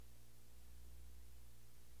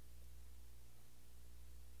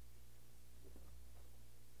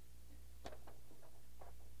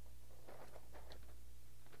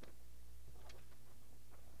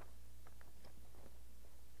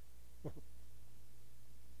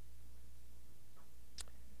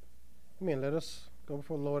Amen. Let us go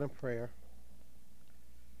before the Lord in prayer.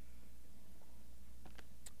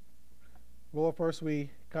 Lord, first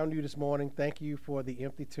we come to you this morning. Thank you for the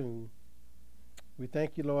empty tomb. We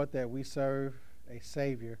thank you, Lord, that we serve a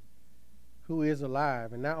Savior who is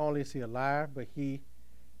alive. And not only is he alive, but he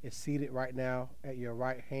is seated right now at your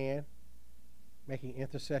right hand, making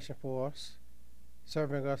intercession for us,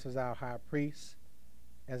 serving us as our high priest,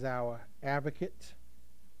 as our advocate,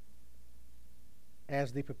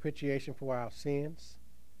 as the propitiation for our sins,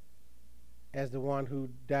 as the one who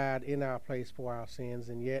died in our place for our sins,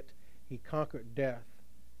 and yet he conquered death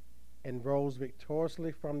and rose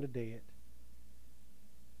victoriously from the dead,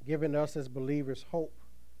 giving us as believers hope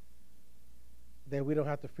that we don't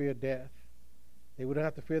have to fear death, that we don't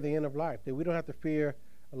have to fear the end of life, that we don't have to fear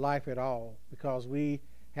life at all, because we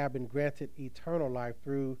have been granted eternal life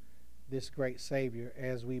through this great Savior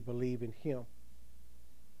as we believe in him.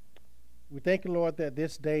 We thank you, Lord, that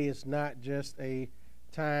this day is not just a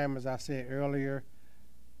time, as I said earlier,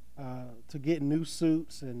 to get new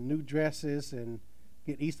suits and new dresses and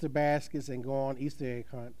get Easter baskets and go on Easter egg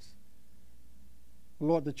hunts.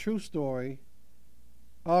 Lord, the true story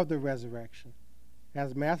of the resurrection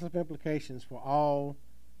has massive implications for all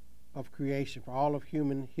of creation, for all of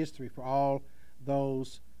human history, for all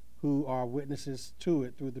those who are witnesses to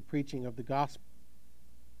it through the preaching of the gospel.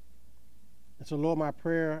 And so, Lord, my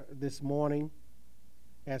prayer this morning,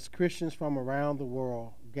 as Christians from around the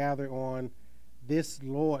world gather on this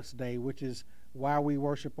Lord's Day, which is why we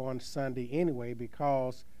worship on Sunday anyway,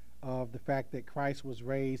 because of the fact that Christ was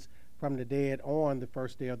raised from the dead on the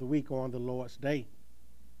first day of the week, on the Lord's Day.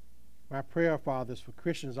 My prayer, Father, is for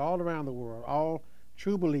Christians all around the world, all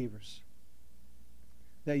true believers,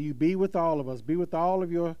 that you be with all of us, be with all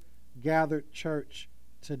of your gathered church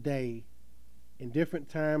today in different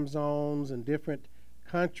time zones, in different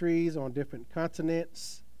countries, on different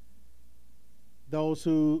continents, those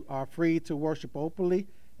who are free to worship openly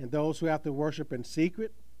and those who have to worship in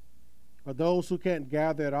secret, or those who can't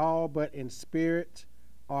gather at all but in spirit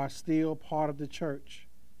are still part of the church.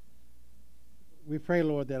 We pray,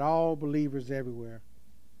 Lord, that all believers everywhere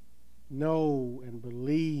know and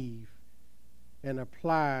believe and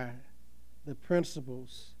apply the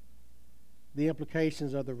principles, the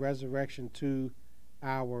implications of the resurrection to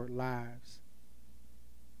our lives.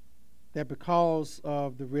 That because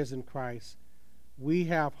of the risen Christ, we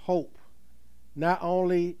have hope, not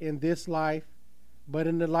only in this life, but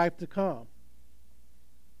in the life to come.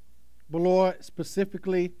 But Lord,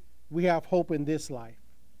 specifically, we have hope in this life.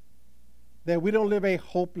 That we don't live a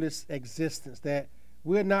hopeless existence, that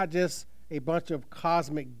we're not just a bunch of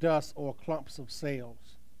cosmic dust or clumps of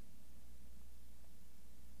cells.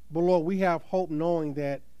 But Lord, we have hope knowing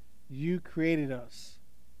that you created us.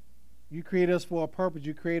 You created us for a purpose.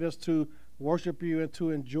 You created us to worship you and to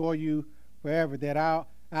enjoy you forever. That our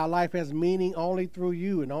life has meaning only through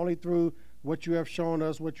you and only through what you have shown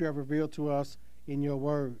us, what you have revealed to us in your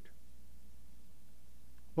word.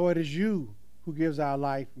 Lord, it is you who gives our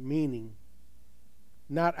life meaning,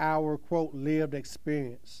 not our, quote, lived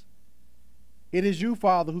experience. It is you,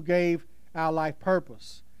 Father, who gave our life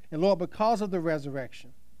purpose. And Lord, because of the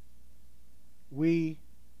resurrection, we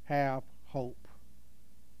have hope.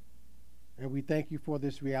 And we thank you for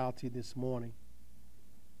this reality this morning.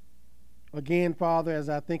 Again, Father, as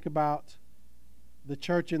I think about the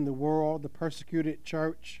church in the world, the persecuted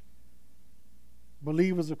church,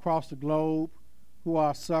 believers across the globe who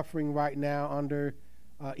are suffering right now under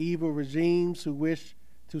evil regimes who wish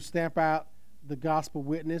to stamp out the gospel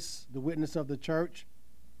witness, the witness of the church.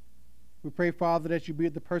 We pray, Father, that you be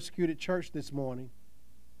at the persecuted church this morning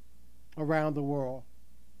around the world,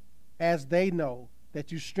 as they know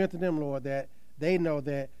that you strengthen them, Lord, that they know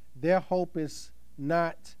that their hope is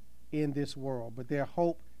not in this world, but their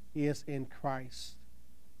hope is in Christ.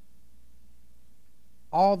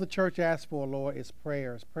 All the church asks for, Lord, is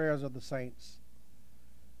prayers of the saints.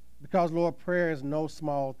 Because, Lord, prayer is no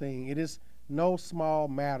small thing. It is no small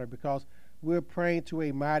matter, because we're praying to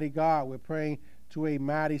a mighty God. We're praying to a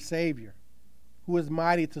mighty Savior who is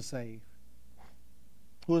mighty to save,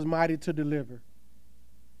 who is mighty to deliver,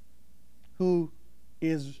 who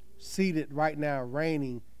is seated right now,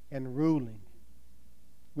 reigning and ruling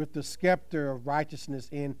with the scepter of righteousness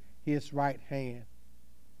in his right hand.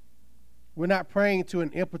 We're not praying to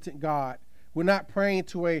an impotent God. We're not praying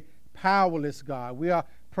to a powerless God. We are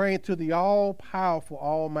praying to the all-powerful,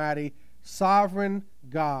 almighty, sovereign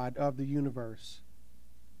God of the universe,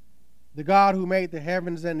 the God who made the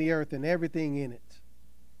heavens and the earth and everything in it.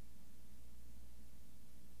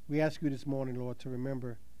 We ask you this morning, Lord, to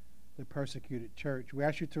remember the persecuted church. We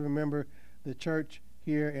ask you to remember the church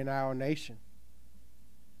here in our nation.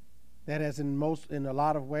 that has in a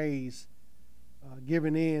lot of ways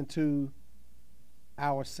given in to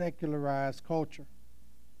our secularized culture.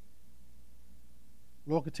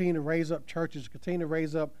 Lord, continue to raise up churches, continue to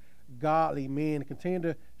raise up godly men, continue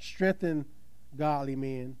to strengthen godly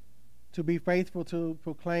men to be faithful to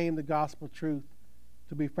proclaim the gospel truth,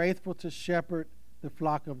 to be faithful to shepherd the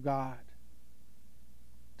flock of God,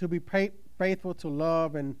 to be faithful to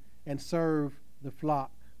love and serve the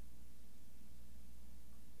flock.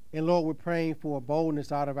 And Lord, we're praying for a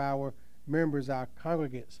boldness out of our members, our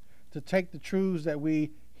congregants, to take the truths that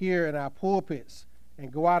we hear in our pulpits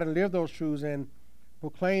and go out and live those truths and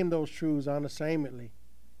proclaim those truths unashamedly,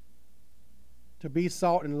 to be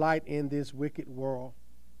salt and light in this wicked world.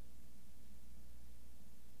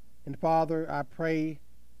 And Father, I pray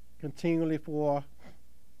continually for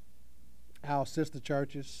our sister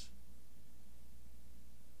churches,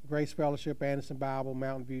 Grace Fellowship, Anderson Bible,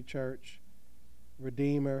 Mountain View Church,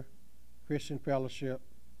 Redeemer, Christian Fellowship,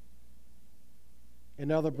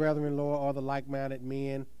 and other brethren, Lord, other like-minded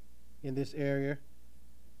men in this area,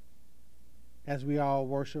 as we all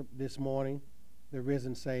worship this morning the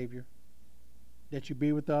risen Savior, that you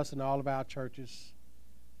be with us in all of our churches,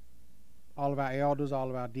 all of our elders, all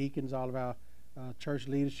of our deacons, all of our church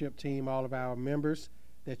leadership team, all of our members,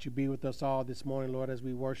 that you be with us all this morning, Lord, as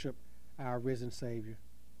we worship our risen Savior.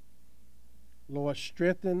 Lord,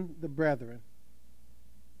 strengthen the brethren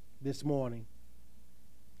this morning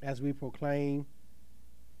as we proclaim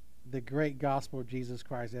the great gospel of Jesus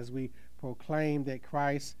Christ, as we proclaim that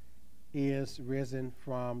Christ is risen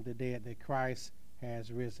from the dead, that Christ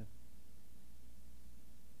has risen.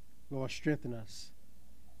 Lord, strengthen us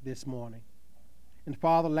this morning. And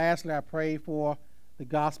Father, lastly, I pray for the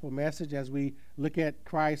gospel message as we look at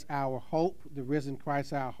Christ, our hope, the risen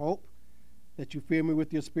Christ, our hope, that you fill me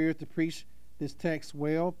with your spirit to preach this text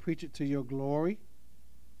well, preach it to your glory,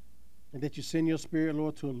 and that you send your spirit,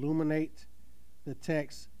 Lord, to illuminate the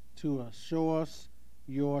text to us. Show us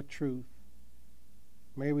your truth.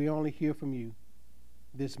 May we only hear from you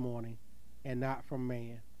this morning and not from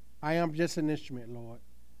man. I am just an instrument, Lord.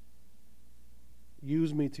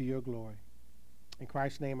 Use me to your glory. In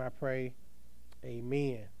Christ's name I pray,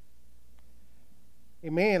 amen.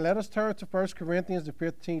 Amen. Let us turn to 1 Corinthians, the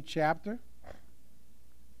 15th chapter.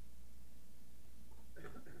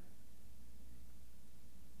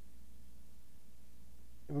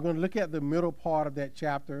 And we're going to look at the middle part of that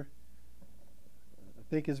chapter. I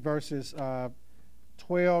think it's verses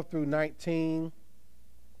 12 through 19.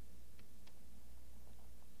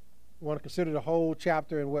 We want to consider the whole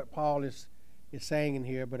chapter and what Paul is saying in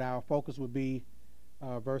here, but our focus would be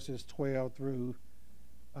verses 12 through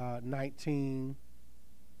 19.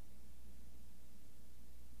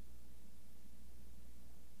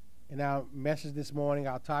 And our message this morning,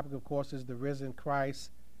 our topic, of course, is the risen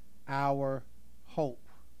Christ, our hope.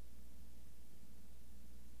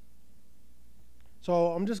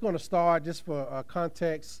 So I'm just going to start, just for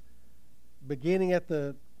context, beginning at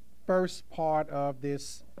the first part of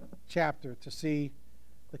this chapter to see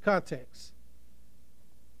the context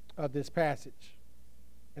of this passage.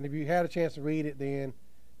 And if you had a chance to read it, then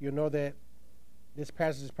you'll know that this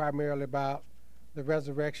passage is primarily about the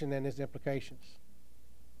resurrection and its implications.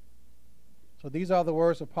 So these are the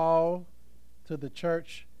words of Paul to the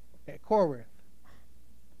church at Corinth.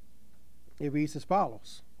 It reads as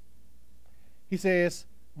follows. He says,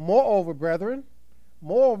 moreover, brethren,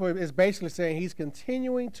 moreover is basically saying he's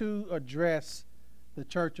continuing to address the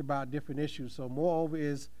church about different issues. So moreover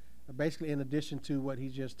is basically in addition to what he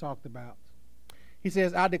just talked about. He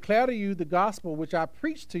says, I declare to you the gospel which I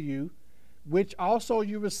preached to you, which also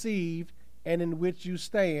you received, and in which you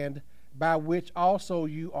stand, by which also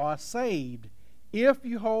you are saved, if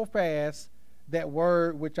you hold fast that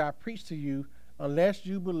word which I preached to you, unless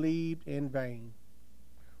you believed in vain.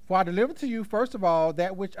 For I delivered to you, first of all,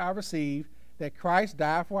 that which I received, that Christ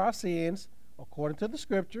died for our sins, according to the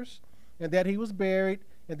Scriptures, and that he was buried,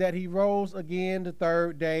 and that he rose again the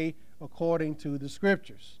third day, according to the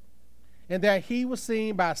Scriptures. And that he was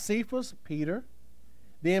seen by Cephas, Peter,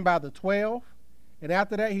 then by the 12, and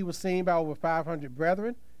after that he was seen by over 500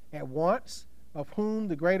 brethren at once, of whom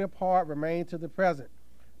the greater part remain to the present,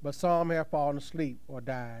 but some have fallen asleep or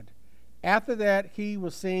died. After that he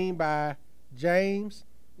was seen by James,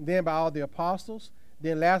 then by all the apostles.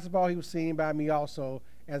 Then last of all he was seen by me also,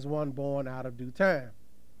 as one born out of due time.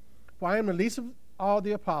 For I am the least of all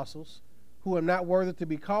the apostles, who am not worthy to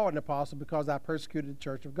be called an apostle, because I persecuted the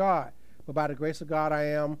church of God. But by the grace of God I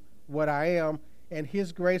am what I am, and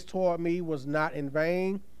his grace toward me was not in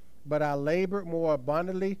vain, but I labored more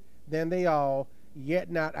abundantly than they all, yet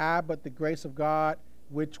not I, but the grace of God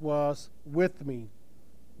which was with me.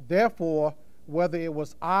 Therefore, whether it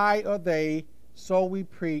was I or they, so we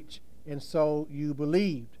preach, and so you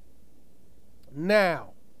believed.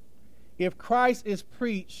 Now, if Christ is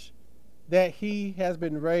preached that he has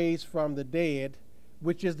been raised from the dead,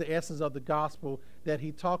 which is the essence of the gospel that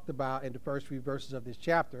he talked about in the first few verses of this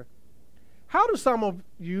chapter, how do some of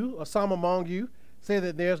you, or some among you, say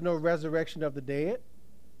that there's no resurrection of the dead?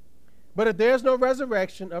 But if there's no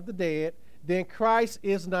resurrection of the dead, then Christ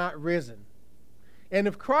is not risen. And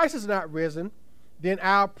if Christ is not risen, then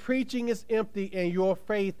our preaching is empty and your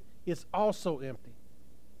faith is also empty.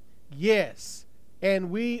 Yes,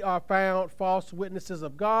 and we are found false witnesses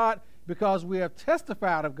of God, because we have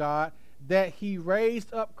testified of God that he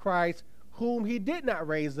raised up Christ, whom he did not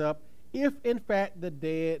raise up, if in fact the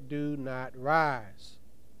dead do not rise.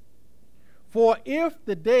 For if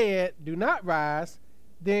the dead do not rise,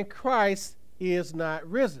 then Christ is not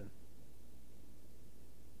risen.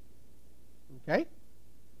 Okay?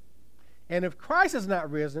 And if Christ is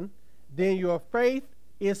not risen, then your faith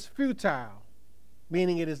is futile,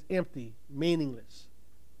 meaning it is empty, meaningless.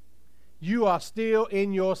 You are still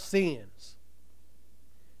in your sins.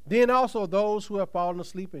 Then also those who have fallen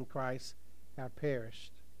asleep in Christ have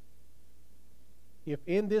perished. If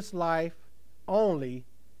in this life only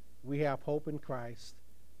we have hope in Christ,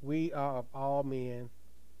 we are of all men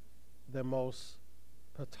the most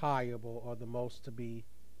pitiable, or the most to be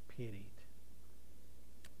pitied.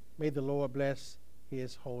 May the Lord bless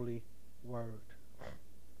his holy word.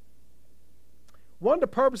 One of the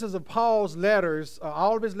purposes of Paul's letters,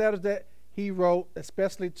 all of his letters that he wrote,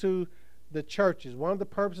 especially to the churches, one of the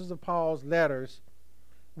purposes of Paul's letters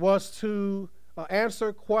was to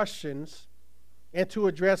answer questions and to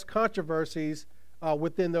address controversies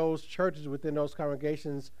within those churches, within those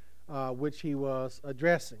congregations which he was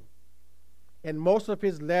addressing. And most of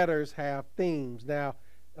his letters have themes. Now,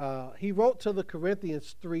 he wrote to the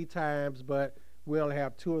Corinthians 3 times, but we only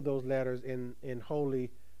have 2 of those letters in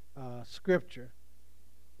Holy Scripture.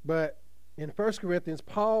 But in 1 Corinthians,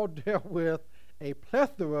 Paul dealt with a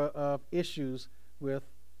plethora of issues with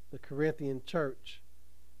the Corinthian church.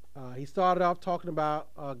 He started off talking about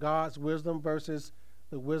God's wisdom versus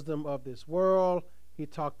the wisdom of this world. He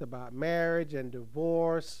talked about marriage and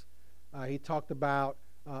divorce. He talked about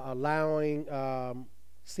allowing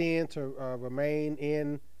sin to remain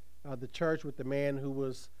in the church with the man who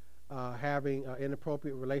was having an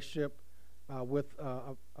inappropriate relationship with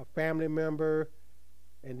a family member.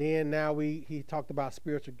 And then now he talked about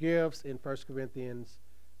spiritual gifts in 1 Corinthians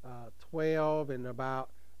 12, and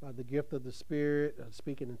about the gift of the Spirit,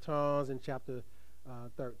 speaking in tongues in chapter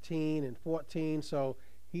 13 and 14. So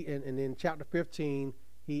and in chapter 15,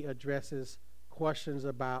 he addresses questions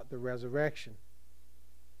about the resurrection.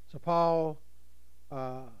 So Paul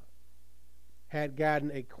had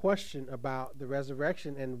gotten a question about the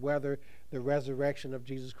resurrection and whether the resurrection of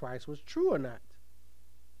Jesus Christ was true or not.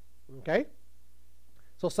 Okay?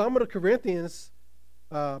 So some of the Corinthians,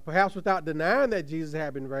 perhaps without denying that Jesus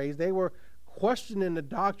had been raised, they were questioning the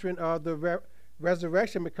doctrine of the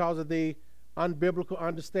resurrection because of the unbiblical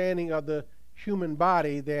understanding of the human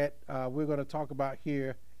body that we're going to talk about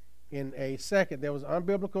here in a second. There was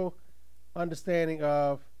unbiblical understanding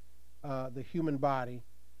of the human body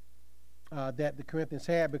that the Corinthians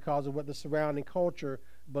had because of what the surrounding culture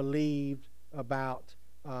believed about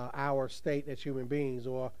our state as human beings,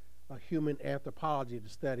 or human anthropology, the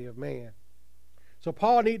study of man. So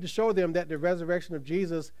Paul needed to show them that the resurrection of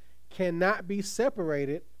Jesus cannot be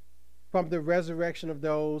separated from the resurrection of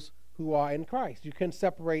those who are in Christ. You can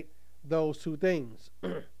separate those two things.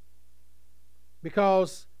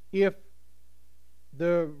 Because if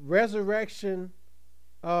the resurrection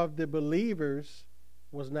of the believers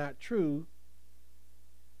was not true,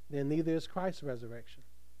 then neither is Christ's resurrection.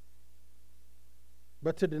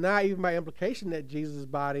 But to deny, even by implication, that Jesus'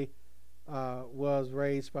 body was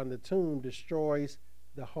raised from the tomb destroys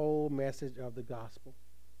the whole message of the gospel.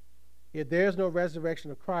 If there's no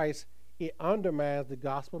resurrection of Christ, it undermines the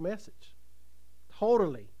gospel message.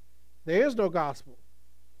 Totally. There is no gospel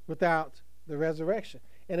without the resurrection.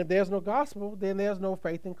 And if there's no gospel, then there's no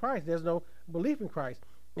faith in Christ. There's no belief in Christ.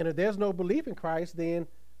 And if there's no belief in Christ, then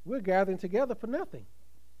we're gathering together for nothing,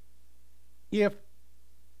 if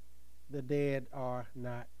the dead are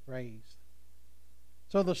not raised.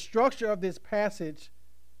 So the structure of this passage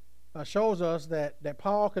shows us that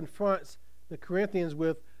Paul confronts the Corinthians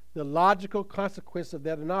with the logical consequence of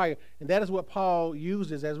their denial. And that is what Paul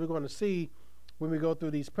uses, as we're going to see when we go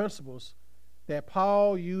through these principles, that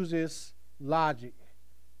Paul uses logic.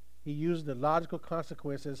 He uses the logical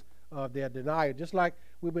consequences of their denial, just like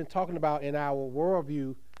we've been talking about in our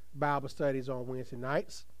worldview Bible studies on Wednesday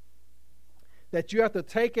nights. that you have to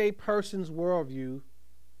take a person's worldview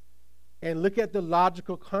and look at the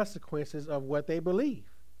logical consequences of what they believe.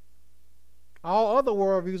 All other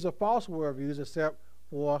worldviews are false worldviews except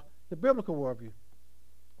for the biblical worldview.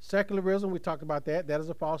 Secularism, we talked about that. That is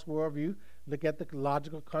a false worldview. Look at the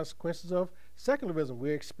logical consequences of secularism.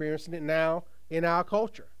 We're experiencing it now in our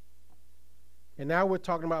culture. And now we're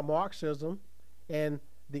talking about Marxism and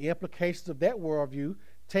the implications of that worldview,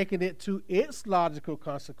 taking it to its logical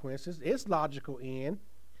consequences, its logical end,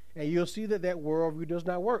 and you'll see that that worldview does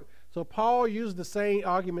not work. So Paul used the same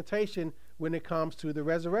argumentation when it comes to the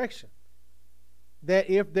resurrection. That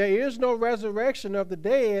if there is no resurrection of the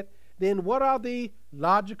dead, then what are the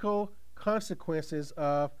logical consequences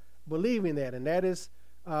of believing that? And that is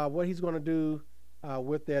what he's going to do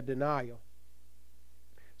with their denial.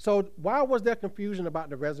 So why was there confusion about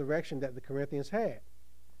the resurrection that the Corinthians had?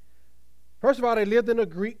 First of all, they lived in a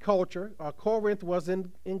Greek culture. Corinth was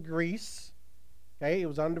in Greece. Okay, it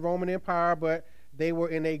was under the Roman Empire, but they were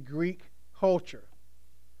in a Greek culture.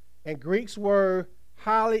 And Greeks were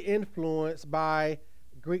highly influenced by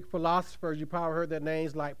Greek philosophers. You probably heard their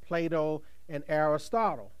names like Plato and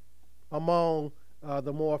Aristotle, among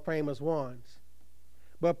the more famous ones.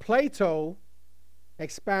 But Plato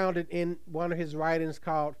expounded in one of his writings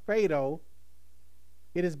called Phaedo.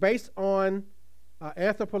 It is based on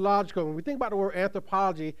anthropological. When we think about the word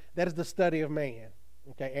anthropology, that is the study of man.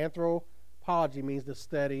 Okay, anthropology means the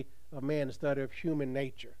study of man, the study of human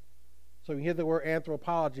nature. So you hear the word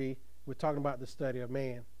anthropology, we're talking about the study of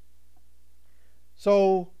man.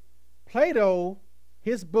 So Plato,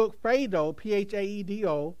 his book Phaedo,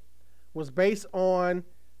 Phaedo, was based on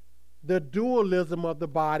the dualism of the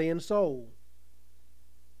body and soul.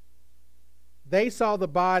 They saw the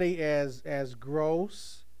body as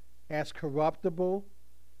gross, as corruptible,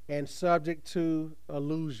 and subject to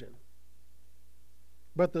illusion.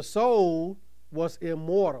 But the soul was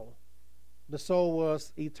immortal. The soul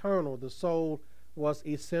was eternal. The soul was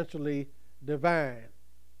essentially divine.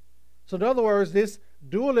 So in other words, this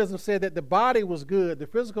dualism said that the body was good, the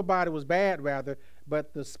physical body was bad rather,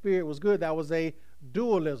 but the spirit was good. That was a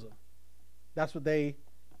dualism. That's what they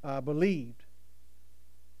believed.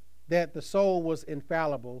 That the soul was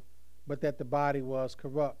infallible, but that the body was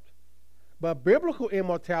corrupt. But biblical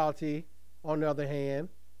immortality, on the other hand,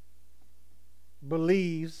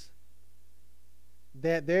 believes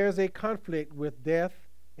that there's a conflict with death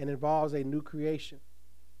and involves a new creation,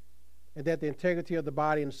 and that the integrity of the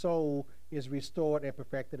body and soul is restored and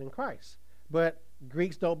perfected in Christ. But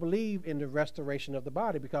Greeks don't believe in the restoration of the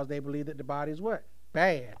body because they believe that the body is what?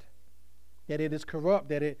 Bad. That it is corrupt,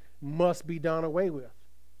 that it must be done away with.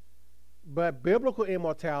 But biblical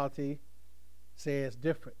immortality says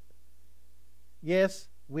different. Yes,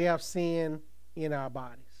 we have sin in our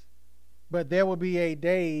bodies, but there will be a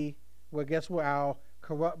day where, guess what, our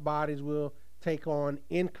corrupt bodies will take on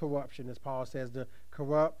incorruption, as Paul says, the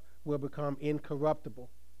corrupt will become incorruptible.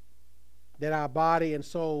 That our body and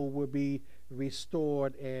soul will be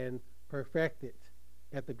restored and perfected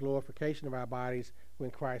at the glorification of our bodies when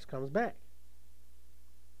Christ comes back.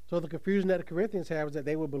 So the confusion that the Corinthians have is that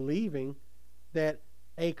they were believing that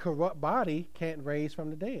a corrupt body can't raise from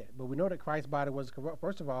the dead. But we know that Christ's body was corrupt,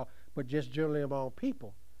 first of all, but just generally among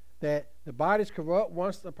people. That the body is corrupt.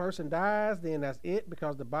 Once a person dies, then that's it,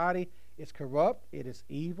 because the body is corrupt. It is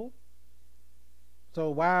evil. So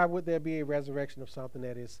why would there be a resurrection of something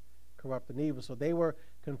that is corrupt and evil? So they were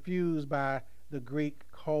confused by the Greek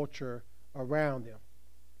culture around them.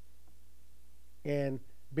 And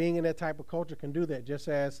being in that type of culture can do that, just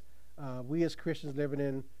as we as Christians living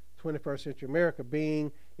in 21st century America,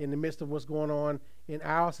 being in the midst of what's going on in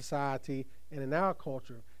our society and in our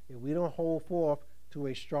culture. If we don't hold forth to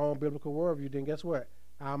a strong biblical worldview, then guess what?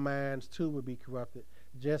 Our minds too would be corrupted,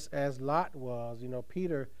 just as Lot was. You know,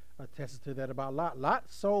 Peter attested to that about Lot.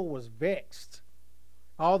 Lot's soul was vexed,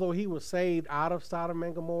 although he was saved out of Sodom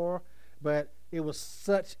and Gomorrah, but it was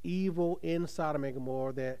such evil in Sodom and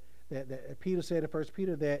Gomorrah that Peter said in 1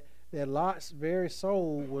 Peter that Lot's very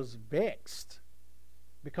soul was vexed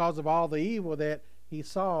because of all the evil that he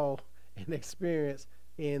saw and experienced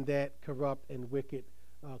in that corrupt and wicked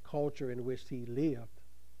culture in which he lived.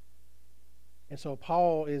 And so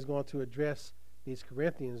Paul is going to address these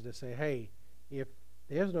Corinthians to say, hey, if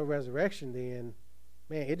there's no resurrection, then,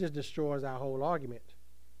 man, it just destroys our whole argument.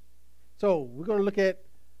 So we're going to look at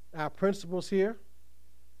our principles here.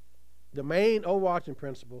 The main overarching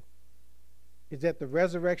principle is that the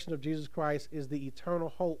resurrection of Jesus Christ is the eternal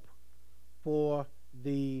hope for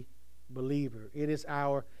the believer. It's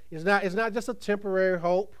not just a temporary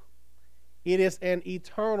hope. It is an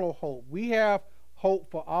eternal hope. We have hope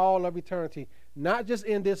for all of eternity, not just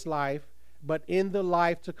in this life, but in the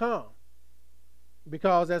life to come.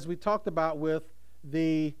 Because as we talked about with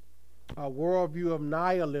the worldview of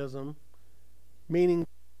nihilism, meaning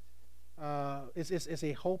it's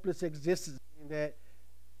a hopeless existence, that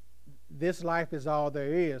this life is all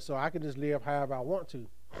there is, so I can just live however I want to.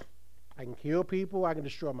 I can kill people, I can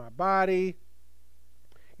destroy my body,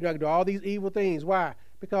 I can do all these evil things. Why?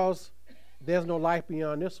 Because there's no life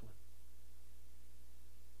beyond this one.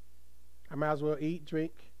 I might as well eat,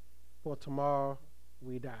 drink, for tomorrow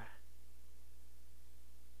we die.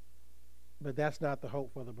 But that's not the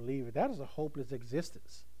hope for the believer. That is a hopeless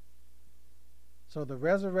existence. So the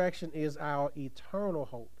resurrection is our eternal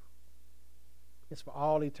hope. It's for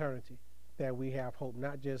all eternity that we have hope,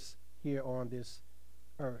 not just here on this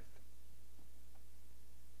earth.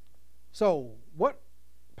 So what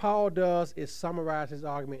Paul does is summarize his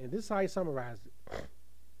argument, and this is how he summarizes it.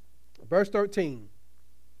 Verse 13,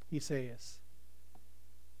 he says,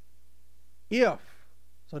 if,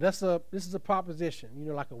 so this is a proposition,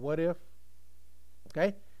 like a what if.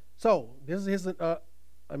 Okay? So this is his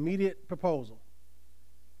immediate proposal,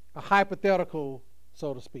 a hypothetical,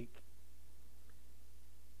 so to speak.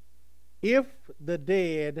 If the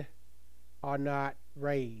dead are not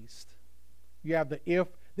raised, you have the if.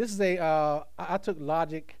 This is I took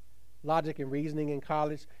logic and reasoning in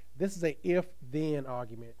college. This is a if-then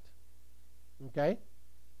argument. Okay?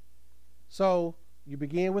 So you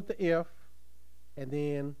begin with the if and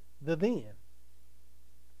then the then.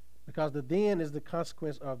 Because the then is the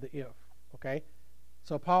consequence of the if. Okay?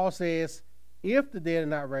 So Paul says, if the dead are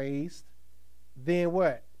not raised, then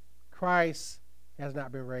what? Christ has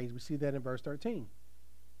not been raised. We see that in verse 13.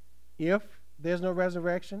 If there's no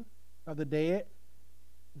resurrection of the dead,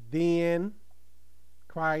 then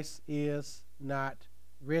Christ is not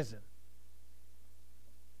risen.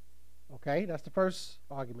 Okay, that's the first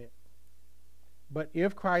argument. But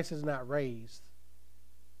if Christ is not raised,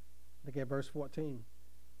 look at verse 14.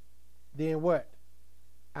 Then what?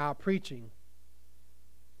 Our preaching,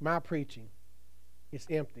 my preaching, is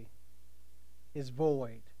empty, is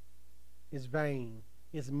void, is vain,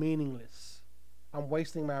 is meaningless. I'm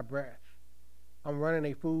wasting my breath. I'm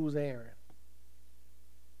running a fool's errand.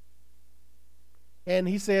 And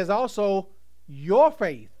he says also, your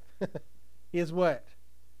faith is what?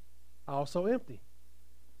 Also empty.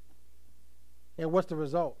 And what's the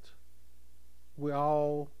result? We're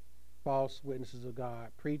all false witnesses of God,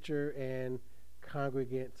 preacher and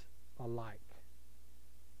congregant alike.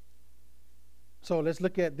 So let's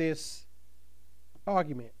look at this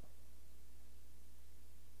argument.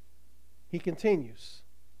 He continues.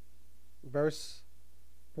 Verse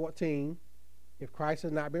 14, if Christ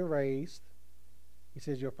has not been raised, he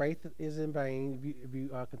says, your faith is in vain if you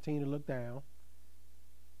continue to look down.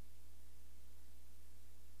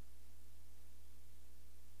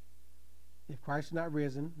 If Christ is not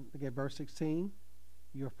risen, look at verse 16,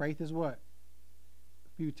 your faith is what?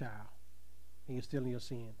 Futile. And you're still in your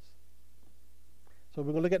sins. So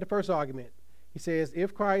we're going to look at the first argument. He says,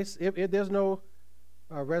 if there's no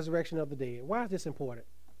resurrection of the dead. Why is this important?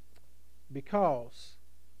 Because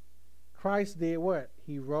Christ did what?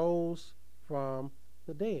 He rose from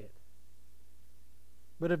the dead.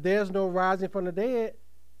 But if there's no rising from the dead,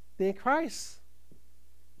 then Christ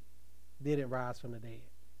didn't rise from the dead.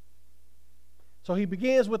 So he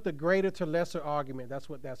begins with the greater to lesser argument. That's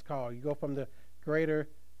what that's called. You go from the greater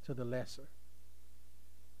to the lesser.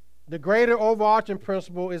 The greater overarching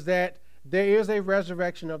principle is that there is a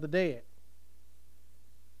resurrection of the dead.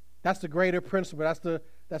 That's the greater principle.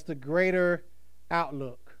 That's the greater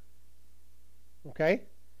outlook. Okay?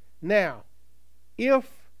 Now, if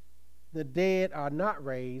the dead are not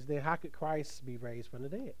raised, then how could Christ be raised from the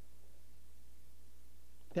dead?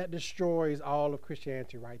 That destroys all of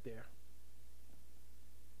Christianity right there.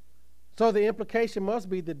 So the implication must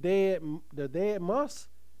be the dead must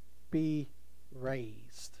be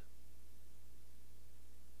raised.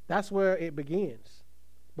 That's where it begins.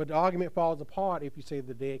 But the argument falls apart if you say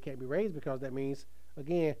the dead can't be raised, because that means,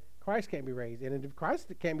 again, Christ can't be raised. And if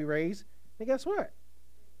Christ can't be raised, then guess what?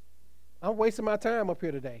 I'm wasting my time up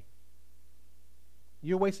here today.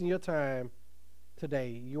 You're wasting your time today.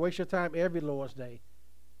 You waste your time every Lord's Day.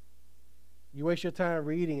 You waste your time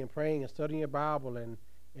reading and praying and studying your Bible and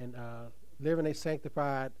living a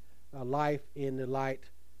sanctified life in the light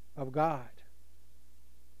of God.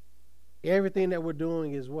 Everything that we're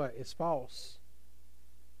doing is what? It's false.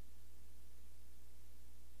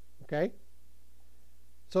 Okay?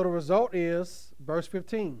 So the result is, verse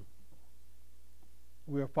 15,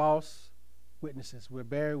 we're false witnesses. We're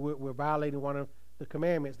violating one of the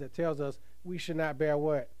commandments that tells us we should not bear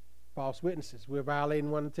what? False witnesses. We're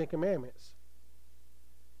violating one of the 10 commandments.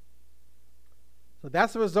 So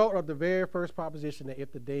that's the result of the very first proposition, that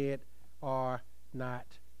if the dead are not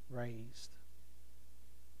raised.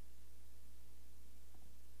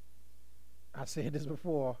 I said this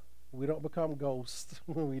before, we don't become ghosts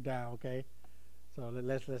when we die, okay? So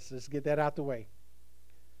let's just get that out the way.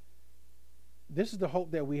 This is the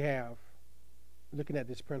hope that we have looking at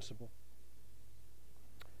this principle.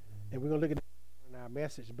 And we're going to look at it in our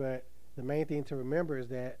message, but the main thing to remember is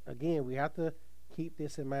that, again, we have to keep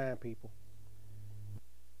this in mind, people.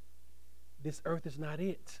 This earth is not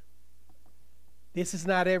it. This is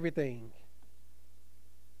not everything.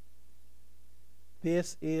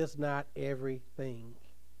 This is not everything.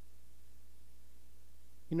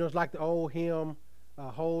 You know, it's like the old hymn,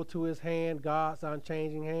 hold to his hand, God's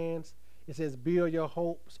unchanging hands. It says, build your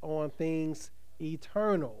hopes on things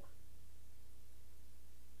eternal.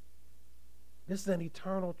 This is an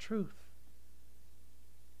eternal truth.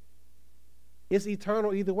 It's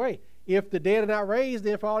eternal either way. If the dead are not raised,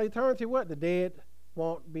 then for all eternity, what? The dead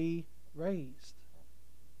won't be raised.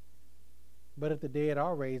 But if the dead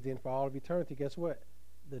are raised, then for all of eternity, guess what?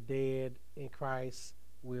 The dead in Christ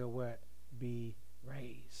will what? Be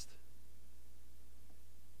raised.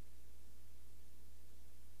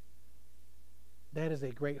 That is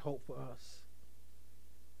a great hope for us.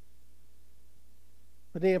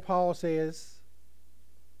 But then Paul says,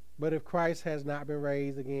 but if Christ has not been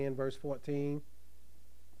raised, again, verse 14,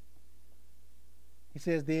 he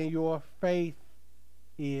says, then your faith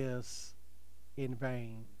is in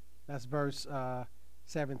vain. That's verse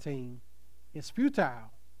 17. It's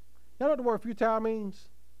futile. You know what the word futile means?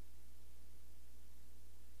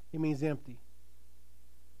 It means empty.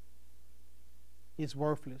 It's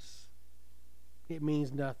worthless. It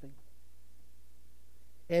means nothing.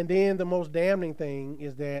 And then the most damning thing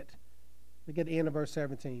is that, look at the end of verse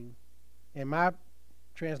 17. And my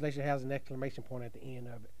translation has an exclamation point at the end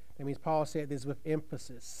of it. That means Paul said this with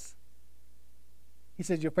emphasis. He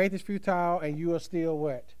says, your faith is futile and you are still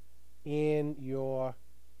what? In your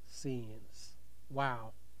sins.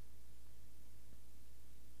 Wow.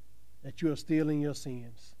 That you are still in your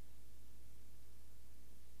sins.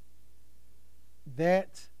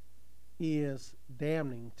 That is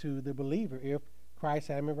damning to the believer if Christ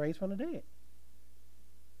hadn't been raised from the dead.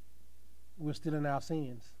 We're still in our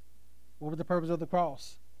sins. What was the purpose of the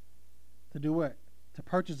cross? To do what? To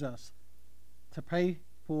purchase us. To pay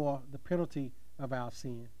for the penalty of our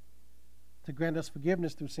sin. To grant us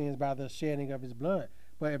forgiveness through sins by the shedding of his blood.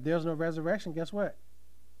 But if there's no resurrection, guess what?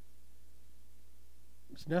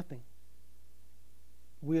 It's nothing.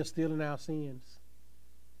 We are still in our sins.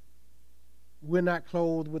 We're not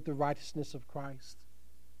clothed with the righteousness of Christ.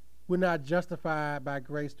 We're not justified by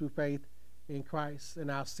grace through faith in Christ,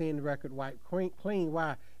 and our sin record wiped clean.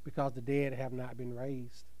 Why? Because the dead have not been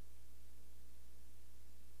raised.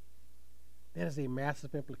 That is a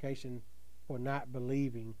massive implication for not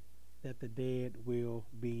believing that the dead will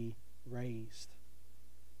be raised.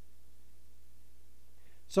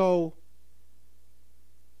 So,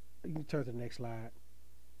 you can turn to the next slide.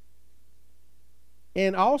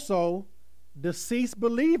 And also, deceased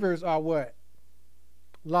believers are what?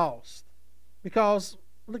 Lost. Because,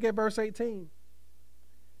 look at verse 18.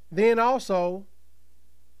 Then also,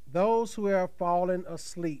 those who have fallen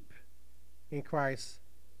asleep in Christ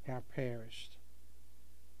have perished.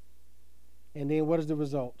 And then what is the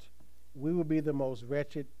result? We will be the most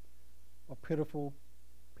wretched or pitiful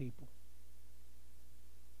people.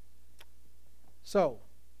 So,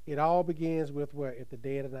 it all begins with what? If the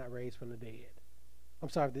dead are not raised from the dead. I'm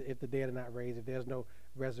sorry, if the dead are not raised, if there's no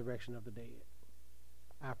resurrection of the dead.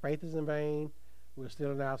 Our faith is in vain. We're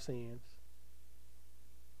still in our sins.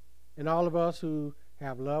 And all of us who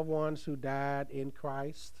have loved ones who died in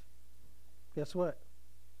Christ, guess what?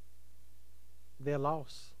 They're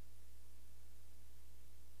lost.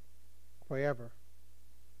 Forever.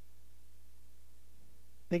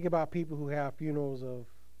 Think about people who have funerals of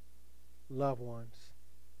loved ones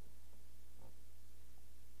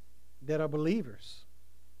that are believers.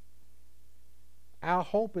 Our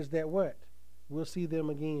hope is that what? We'll see them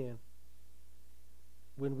again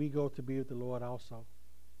when we go to be with the Lord also.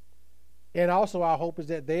 And also our hope is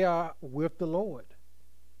that they are with the Lord.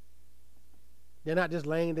 They're not just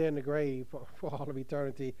laying there in the grave for all of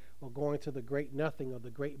eternity or going to the great nothing or the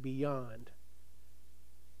great beyond.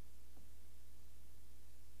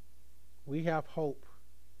 We have hope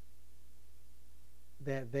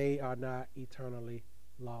that they are not eternally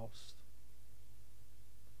lost.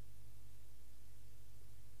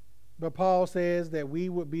 But Paul says that we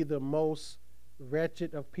would be the most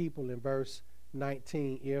wretched of people in verse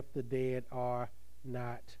 19 if the dead are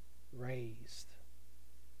not raised.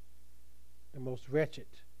 The most wretched,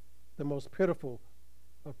 the most pitiful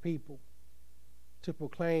of people to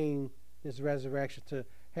proclaim this resurrection, to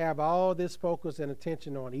have all this focus and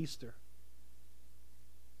attention on Easter,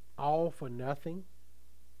 all for nothing?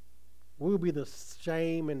 We would be the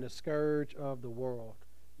shame and the scourge of the world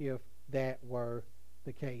if that were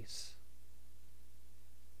the case.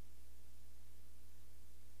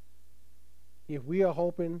 If we are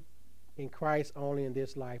hoping in Christ only in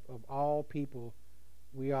this life, of all people,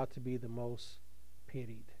 we ought to be the most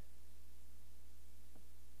pitied.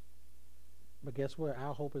 But guess what?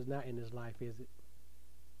 Our hope is not in this life, is it?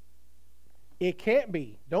 It can't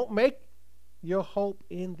be. Don't make your hope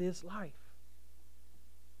in this life.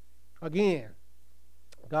 Again,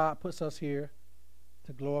 God puts us here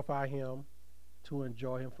to glorify Him, to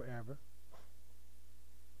enjoy Him forever.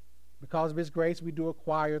 Because of His grace, we do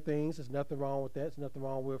acquire things. There's nothing wrong with that. There's nothing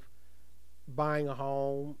wrong with buying a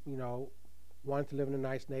home, wanting to live in a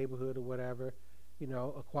nice neighborhood or whatever,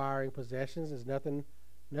 acquiring possessions. There's nothing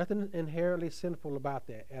inherently sinful about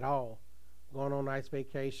that at all. Going on nice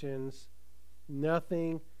vacations,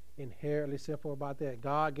 nothing inherently sinful about that.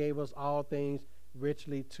 God gave us all things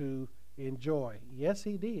richly to enjoy. Yes,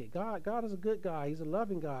 He did. God is a good God. He's a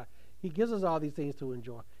loving God. He gives us all these things to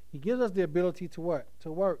enjoy. He gives us the ability to what?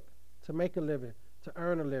 To work, to make a living, to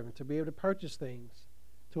earn a living, to be able to purchase things,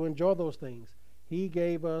 to enjoy those things. He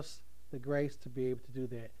gave us the grace to be able to do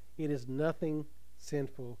that. It is nothing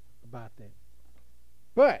sinful about that.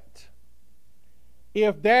 But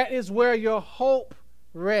if that is where your hope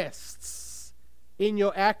rests, in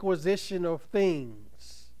your acquisition of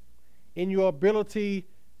things, in your ability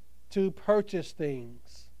to purchase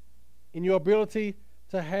things, in your ability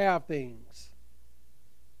to have things,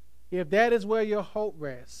 if that is where your hope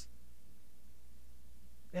rests,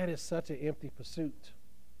 that is such an empty pursuit.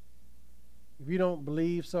 If you don't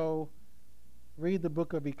believe so, read the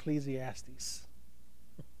book of Ecclesiastes.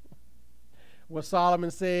 Where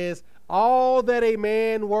Solomon says, all that a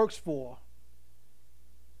man works for,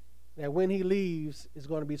 that when he leaves, is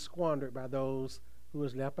going to be squandered by those who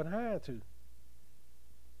is left behind too.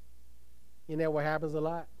 Isn't that what happens a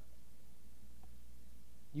lot?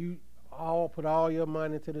 You all put all your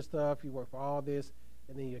money into this stuff, you work for all this,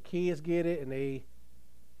 and then your kids get it and they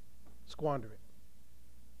squander it.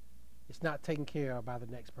 It's not taken care of by the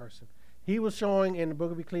next person. He was showing in the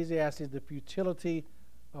book of Ecclesiastes the futility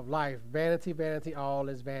of life. Vanity, vanity, all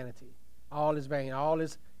is vanity. All is vain, all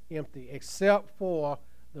is empty, except for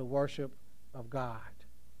the worship of God.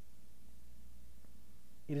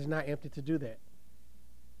 It is not empty to do that.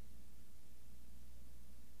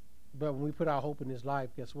 But when we put our hope in this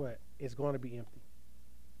life, guess what? It's going to be empty.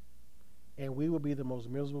 And we will be the most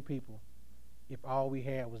miserable people if all we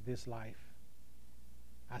had was this life.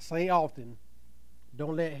 I say often,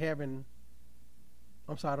 don't let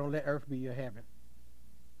earth be your heaven.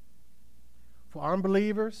 For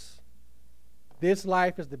unbelievers, this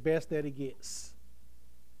life is the best that it gets.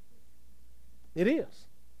 It is.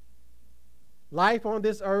 Life on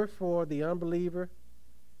this earth for the unbeliever,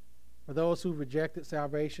 for those who rejected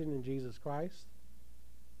salvation in Jesus Christ,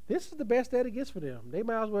 this is the best that it gets for them. They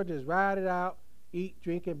might as well just ride it out, eat,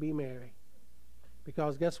 drink, and be merry.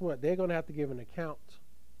 Because guess what? They're going to have to give an account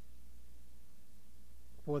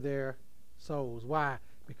for their souls. Why?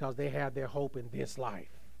 Because they have their hope in this life.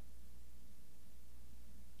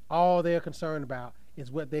 All they're concerned about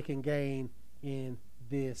is what they can gain in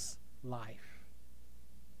this life.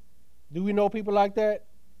 Do we know people like that?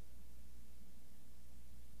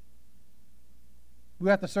 We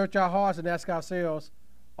have to search our hearts and ask ourselves,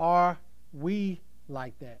 are we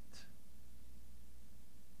like that?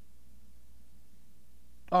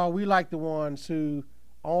 Are we like the ones who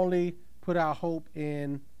only put our hope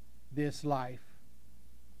in this life?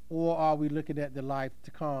 Or are we looking at the life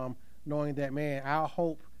to come, knowing that, man, our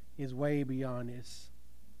hope is way beyond this?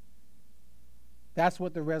 That's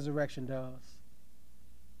what the resurrection does.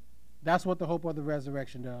 That's what the hope of the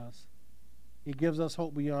resurrection does. It gives us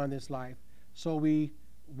hope beyond this life, so we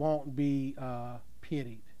won't be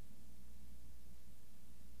pitied.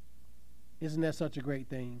 Isn't that such a great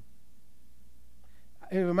thing?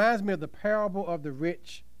 It reminds me of the parable of the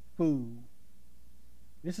rich fool.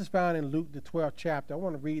 This is found in Luke, the 12th chapter. I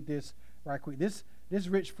want to read this right quick. This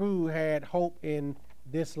rich fool had hope in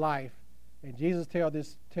this life, and Jesus tells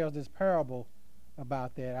this parable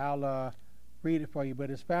about that. I'll read it for you,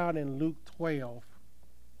 but it's found in Luke 12.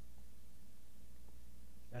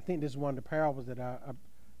 I think this is one of the parables that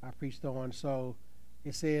I preached on. So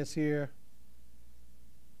it says here,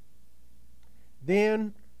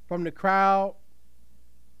 then from the crowd,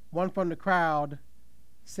 one from the crowd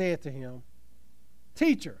said to him,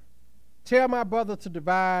 "Teacher, tell my brother to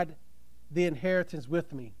divide the inheritance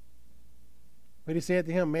with me." But he said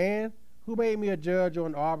to him, Man, who made me a judge or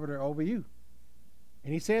an arbiter over you?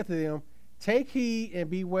 And he said to them, Take heed and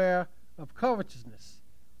beware of covetousness,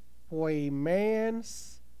 for a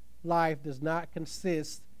man's life does not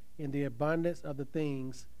consist in the abundance of the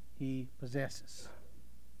things he possesses.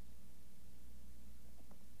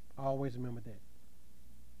 Always remember that.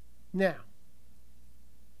 Now,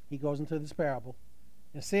 he goes into this parable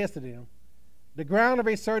and says to them, The ground of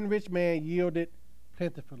a certain rich man yielded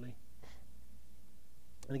plentifully.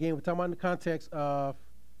 And again, we're talking about in the context of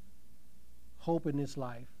hope in this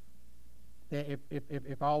life. That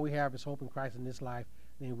if all we have is hope in Christ in this life,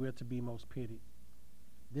 then we're to be most pitied.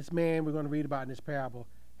 This man we're going to read about in this parable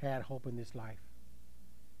had hope in this life.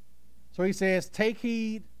 So he says,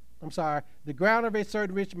 the ground of a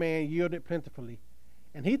certain rich man yielded plentifully.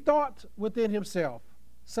 And he thought within himself,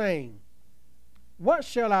 saying, What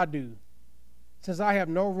shall I do, since I have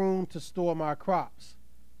no room to store my crops?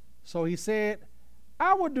 So he said,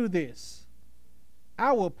 I will do this.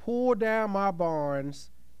 I will pull down my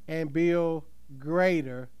barns and build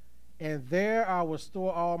greater, and there I will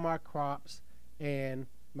store all my crops and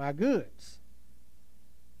my goods.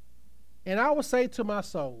 And I will say to my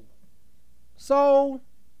soul, Soul,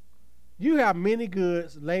 you have many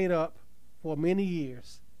goods laid up for many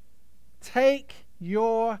years. Take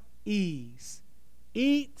your ease.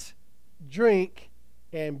 Eat, drink,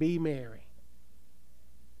 and be merry.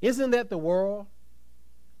 Isn't that the world?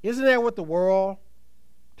 Isn't that what the world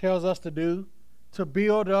tells us to do? To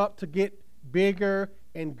build up, to get bigger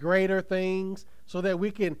and greater things so that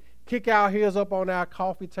we can kick our heels up on our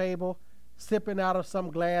coffee table, sipping out of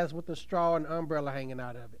some glass with a straw and umbrella hanging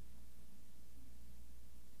out of it.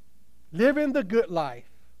 Living the good life.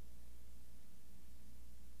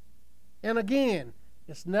 And again,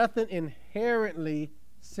 it's nothing inherently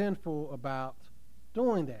sinful about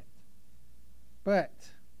doing that. But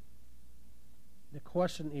the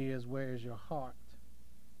question is, where is your heart?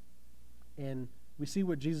 And we see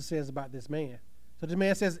what Jesus says about this man. So this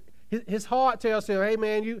man says, his heart tells him, hey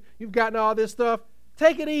man, you've gotten all this stuff.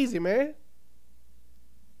 Take it easy, man.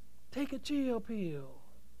 Take a chill pill.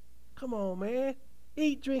 Come on, man.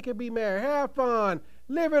 Eat, drink, and be merry. Have fun.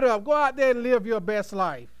 Live it up. Go out there and live your best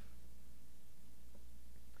life.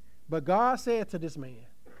 But God said to this man,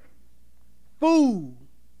 Fool,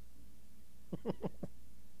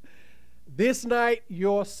 this night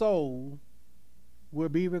your soul will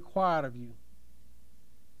be required of you.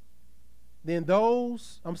 Then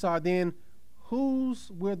whose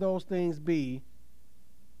will those things be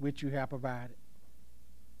which you have provided?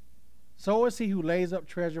 So is he who lays up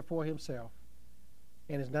treasure for himself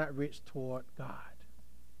and is not rich toward God.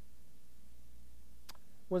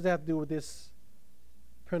 What does that have to do with this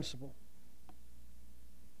principle?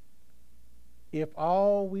 If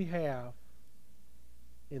all we have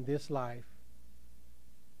in this life,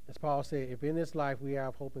 as Paul said, if in this life we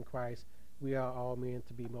have hope in Christ, we are all men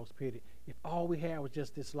to be most pitied. If all we had was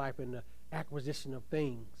just this life and the acquisition of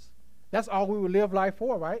things, that's all we would live life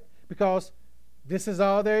for, right? Because this is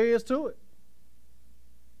all there is to it.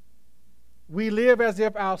 We live as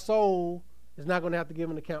if our soul is not going to have to give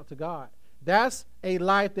an account to God. That's a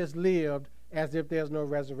life that's lived as if there's no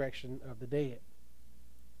resurrection of the dead.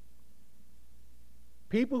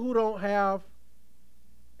 People who don't have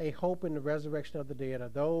a hope in the resurrection of the dead are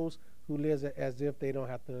those who live as if they don't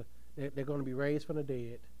have to, they're going to be raised from the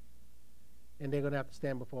dead and they're going to have to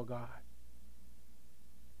stand before God.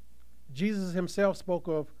 Jesus himself spoke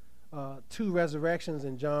of two resurrections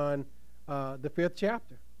in John, the 5th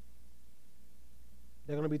chapter.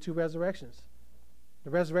 There are going to be two resurrections. The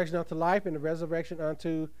resurrection unto life and the resurrection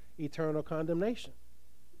unto eternal condemnation.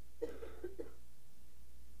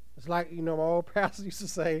 It's like, my old pastor used to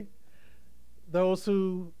say, those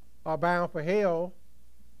who are bound for hell,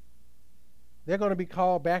 they're going to be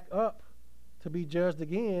called back up to be judged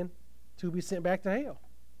again, to be sent back to hell.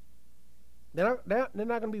 They're not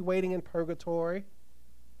going to be waiting in purgatory,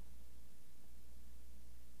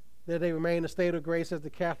 that they remain in a state of grace, as the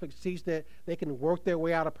Catholics teach, that they can work their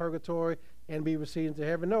way out of purgatory and be received into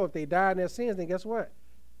heaven. No, if they die in their sins, then guess what?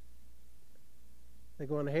 They're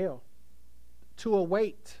going to hell to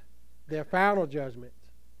await their final judgment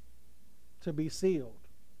to be sealed.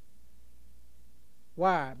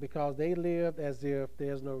 Why? Because they lived as if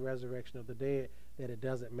there's no resurrection of the dead, that it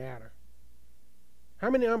doesn't matter.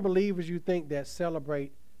 How many unbelievers you think that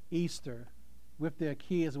celebrate Easter with their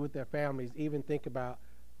kids, with their families, even think about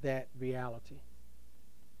that reality?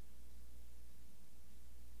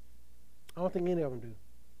 I don't think any of them do,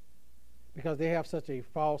 because they have such a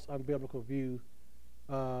false, unbiblical view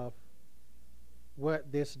of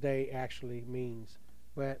what this day actually means.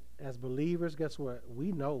 But as believers, guess what?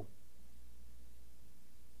 We know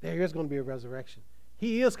There is going to be a resurrection.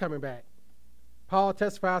 He is coming back. Paul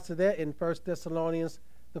testifies to that in 1 Thessalonians,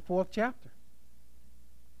 the 4th chapter.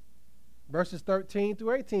 Verses 13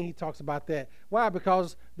 through 18, he talks about that. Why?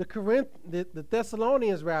 Because the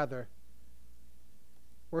Thessalonians, rather,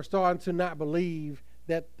 were starting to not believe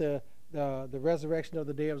that the resurrection of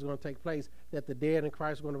the dead was going to take place, that the dead in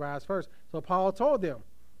Christ were going to rise first. So Paul told them,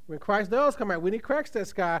 when Christ does come out, when he cracks that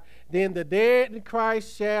sky, then the dead in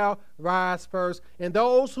Christ shall rise first, and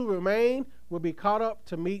those who remain will be caught up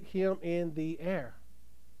to meet him in the air.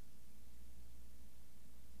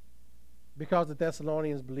 Because the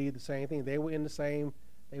Thessalonians believed the same thing. They were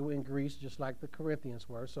in Greece just like the Corinthians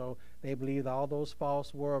were, so they believed all those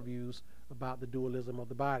false worldviews about the dualism of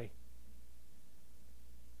the body.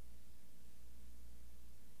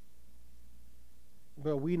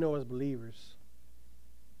 But we know as believers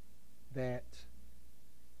that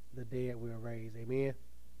the dead will raise. Amen?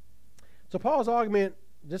 So Paul's argument,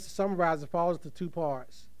 just to summarize, it falls into two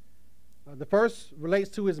parts. The first relates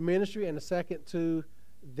to his ministry, and the second to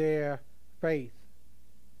their faith.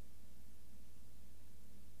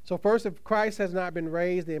 So first, if Christ has not been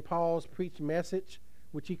raised, then Paul's preached message,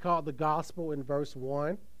 which he called the gospel in verse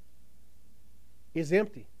 1, is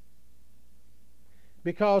empty.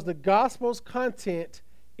 Because the gospel's content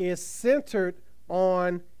is centered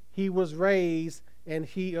on he was raised and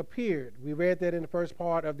he appeared. We read that in the first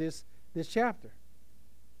part of this chapter.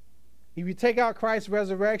 If you take out Christ's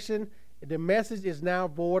resurrection, the message is now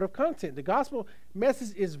void of content. The gospel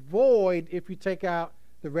message is void if you take out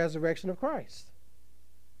the resurrection of Christ.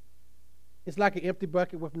 It's like an empty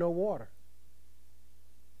bucket with no water.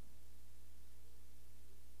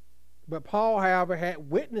 But Paul, however, had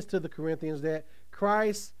witnessed to the Corinthians that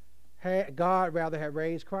God had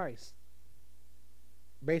raised Christ,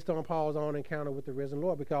 based on Paul's own encounter with the risen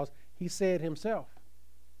Lord, because he said himself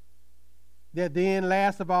that then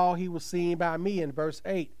last of all he was seen by me in verse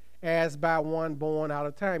 8 as by one born out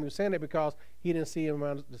of time. He was saying that because he didn't see him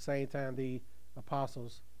around the same time the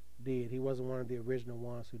apostles did. He wasn't one of the original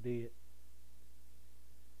ones who did.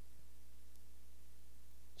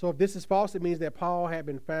 So if this is false, it means that Paul had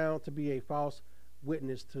been found to be a false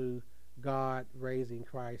witness to God raising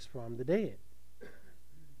Christ from the dead.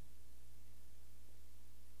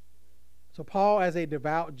 So Paul, as a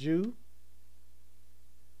devout Jew,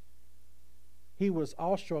 he was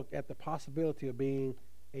awestruck at the possibility of being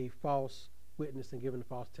a false witness and giving a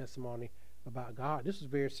false testimony about God. This was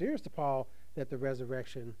very serious to Paul, that the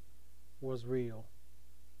resurrection was real,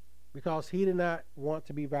 because he did not want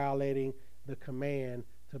to be violating the command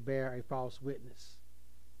to bear a false witness.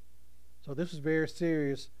 So this was very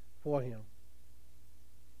serious for him.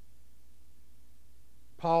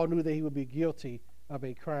 Paul knew that he would be guilty of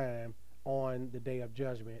a crime on the day of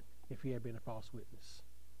judgment if he had been a false witness.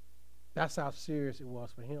 That's how serious it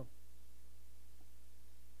was for him.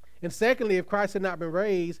 And secondly, if Christ had not been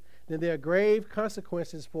raised, then there are grave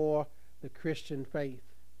consequences for the Christian faith.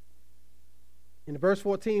 In verse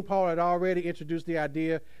 14, Paul had already introduced the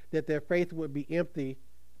idea that their faith would be empty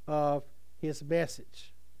of his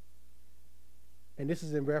message. And this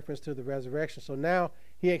is in reference to the resurrection. So now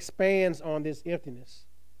he expands on this emptiness.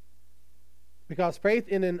 Because faith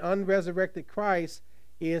in an unresurrected Christ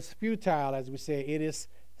is futile, as we say. It is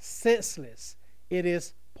senseless. It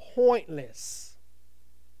is pointless.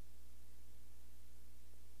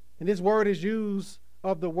 And this word is used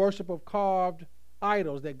of the worship of carved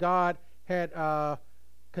idols that God had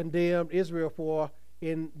condemned Israel for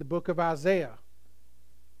in the book of Isaiah.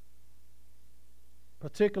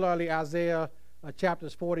 Particularly Isaiah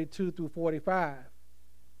chapters 42 through 45,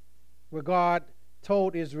 where God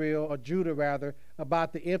told Israel, or Judah rather,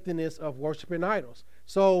 about the emptiness of worshiping idols.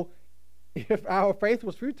 So if our faith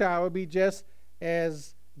was futile, it would be just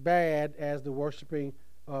as bad as the worshiping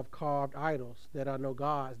of carved idols that are no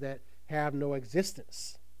gods, that have no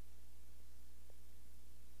existence.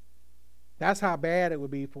 That's how bad it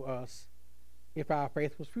would be for us if our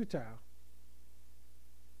faith was futile.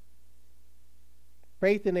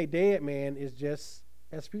 Faith in a dead man is just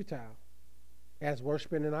as futile as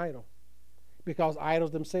worshiping an idol, because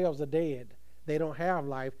idols themselves are dead. They don't have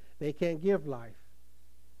life. They can't give life.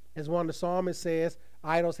 As one of the psalmists says,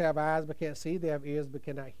 idols have eyes but can't see. They have ears but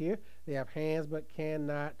cannot hear. They have hands but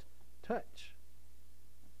cannot touch.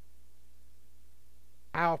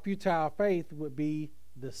 Our futile faith would be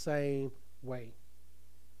the same way,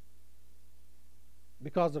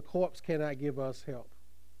 because the corpse cannot give us help.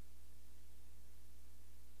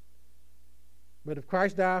 But if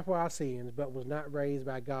Christ died for our sins but was not raised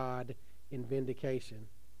by God in vindication,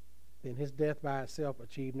 then his death by itself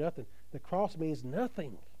achieved nothing. The cross means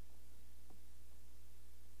nothing.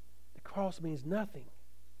 The cross means nothing.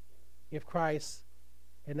 if Christ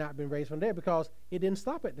had not been raised from the dead, because it didn't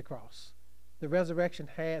stop at the cross. The resurrection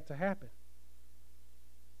had to happen.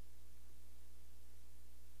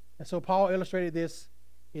 And so Paul illustrated this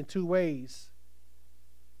in two ways.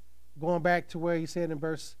 Going back to where he said in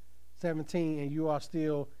verse 17, and you are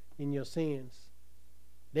still in your sins.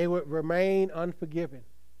 They would remain unforgiven.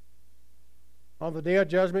 On the day of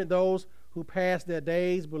judgment, those who pass their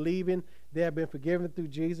days believing they have been forgiven through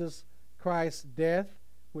Jesus Christ's death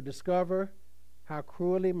would discover how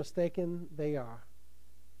cruelly mistaken they are.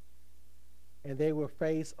 And they will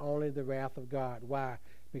face only the wrath of God. Why?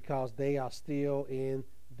 Because they are still in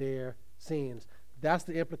their sins. That's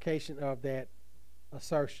the implication of that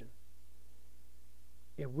assertion.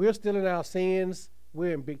 If we're still in our sins,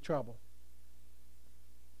 we're in big trouble.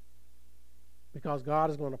 Because God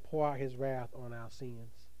is going to pour out his wrath on our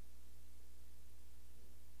sins.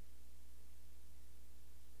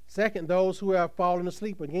 Second, those who have fallen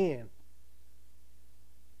asleep again.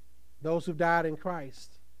 Those who've died in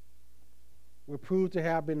Christ were proved to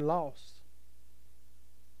have been lost.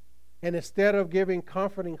 And instead of giving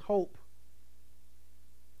comforting hope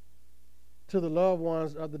to the loved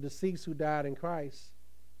ones of the deceased who died in Christ,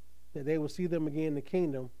 that they will see them again in the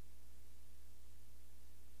kingdom,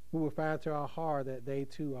 we will find to our horror that they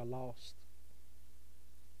too are lost.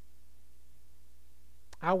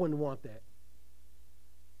 I wouldn't want that.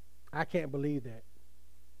 I can't believe that,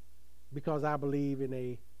 because I believe in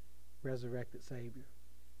a resurrected Savior.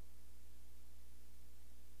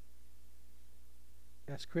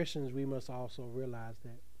 As Christians, we must also realize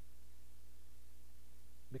that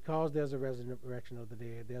because there's a resurrection of the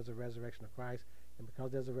dead, there's a resurrection of Christ, and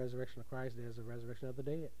because there's a resurrection of Christ, there's a resurrection of the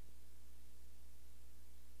dead.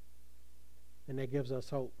 And that gives us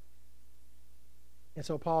hope. And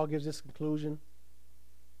so Paul gives this conclusion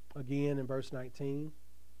again in verse 19.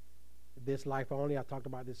 This life only, I talked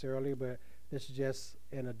about this earlier, but this is just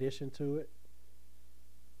an addition to it.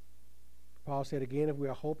 Paul said again, if we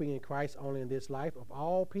are hoping in Christ only in this life, of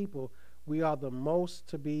all people, we are the most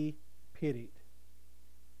to be pitied.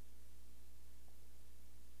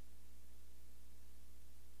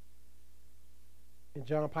 And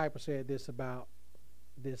John Piper said this about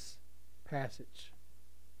this passage.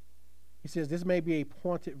 He says, this may be a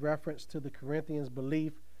pointed reference to the Corinthians'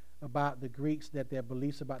 belief about the Greeks, that their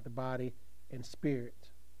beliefs about the body and spirit.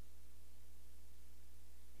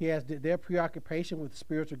 He has their preoccupation with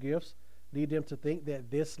spiritual gifts lead them to think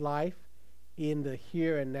that this life in the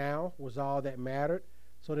here and now was all that mattered,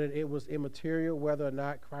 so that it was immaterial whether or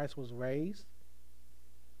not Christ was raised.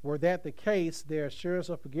 Were that the case, their assurance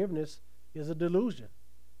of forgiveness is a delusion,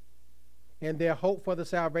 and their hope for the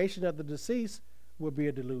salvation of the deceased would be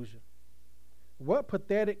a delusion. What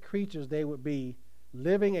pathetic creatures they would be,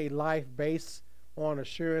 living a life based on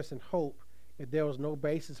assurance and hope, if there was no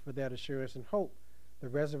basis for that assurance and hope, the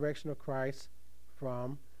resurrection of Christ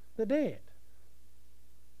from the dead.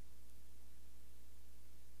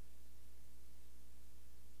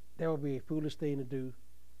 That would be a foolish thing to do,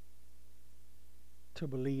 to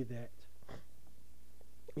believe that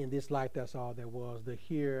in this life that's all there was, the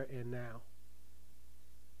here and now.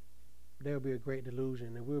 There would be a great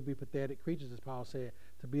delusion, and we would be pathetic creatures, as Paul said,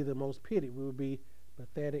 to be the most pitied. We would be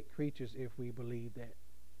pathetic creatures if we believe that.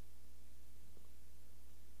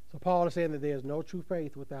 So Paul is saying that there is no true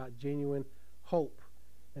faith without genuine hope,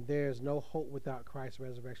 and there is no hope without Christ's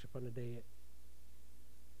resurrection from the dead.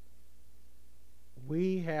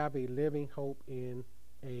 We have a living hope in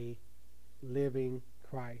a living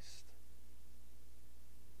Christ.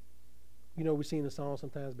 You know, we sing the song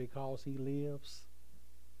sometimes, because he lives.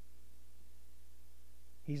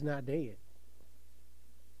 He's not dead.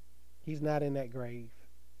 He's not in that grave.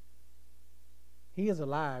 He is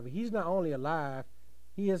alive. He's not only alive,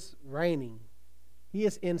 he is reigning. He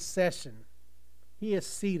is in session. He is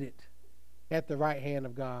seated at the right hand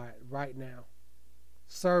of God right now,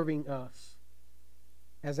 serving us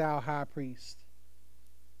as our high priest,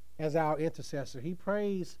 as our intercessor. He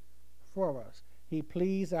prays for us. He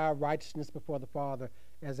pleads our righteousness before the Father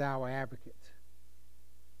as our advocate.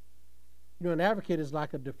 You know, an advocate is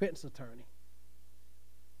like a defense attorney.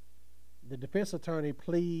 The defense attorney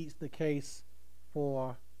pleads the case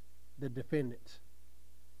for the defendant.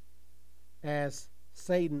 As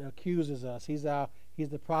Satan accuses us, he's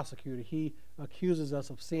the prosecutor. He accuses us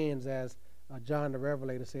of sins, as John the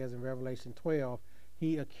Revelator says in Revelation 12.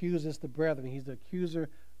 He accuses the brethren. He's the accuser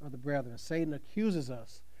of the brethren. Satan accuses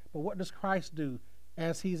us. But what does Christ do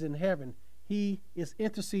as he's in heaven? He is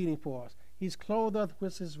interceding for us. He's clothed us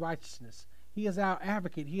with his righteousness. He is our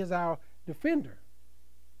advocate. He is our defender.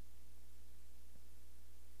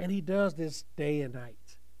 And he does this day and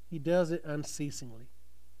night. He does it unceasingly.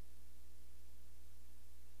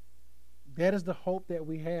 That is the hope that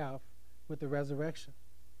we have with the resurrection.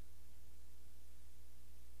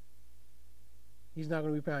 He's not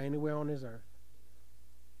going to be found anywhere on this earth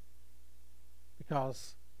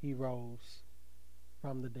because he rose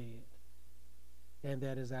from the dead. And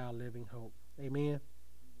that is our living hope. Amen.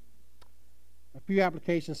 A few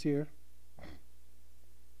applications here.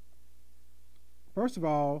 First of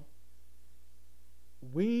all,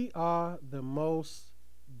 we are the most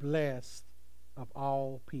blessed of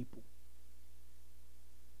all people.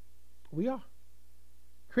 We are.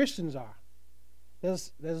 Christians are.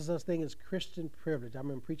 There's such thing as Christian privilege. I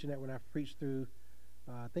remember preaching that when I preached through,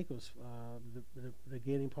 I think it was the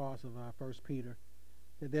beginning parts of 1 Peter,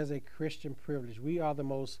 that there's a Christian privilege. We are the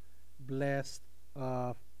most blessed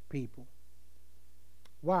of people.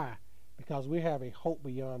 Why? Because we have a hope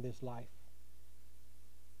beyond this life.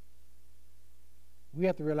 We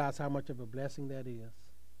have to realize how much of a blessing that is.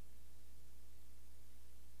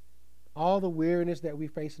 All the weariness that we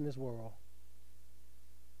face in this world,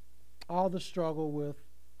 all the struggle with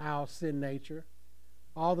our sin nature,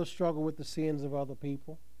 all the struggle with the sins of other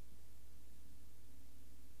people,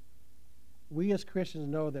 we as Christians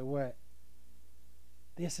know that what?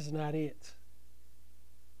 This is not it.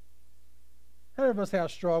 How many of us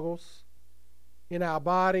have struggles in our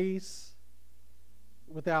bodies,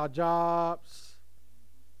 with our jobs,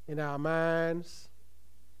 in our minds,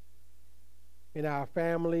 in our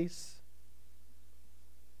families?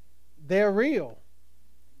 They're real.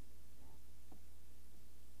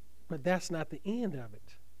 But that's not the end of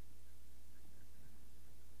it.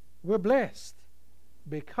 We're blessed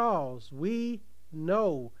because we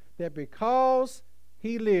know that because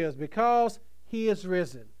he lives, because he is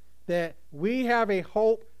risen, that we have a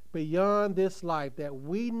hope beyond this life, that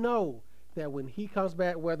we know that when he comes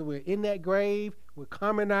back, whether we're in that grave, we're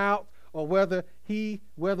coming out, or whether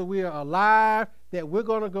we are alive, that we're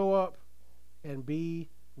going to go up and be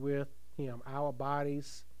with him. Our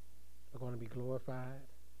bodies are going to be glorified.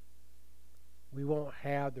 We won't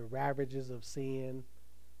have the ravages of sin,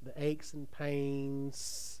 the aches and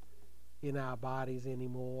pains in our bodies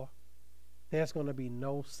anymore. There's going to be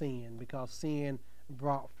no sin because sin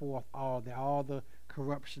brought forth all the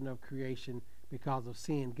corruption of creation because of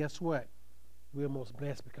sin. Guess what? We're most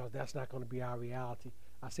blessed because that's not going to be our reality.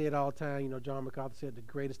 I say it all the time. John MacArthur said the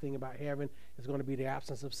greatest thing about heaven is going to be the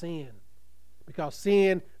absence of sin. Because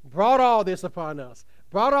sin brought all this upon us,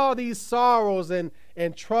 brought all these sorrows and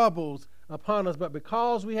troubles upon us. But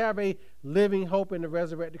because we have a living hope in the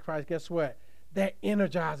resurrected Christ, guess what? That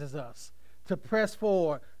energizes us to press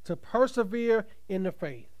forward, to persevere in the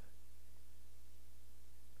faith.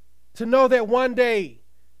 To know that one day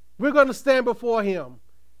we're going to stand before him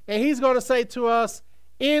and he's going to say to us,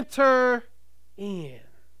 enter in.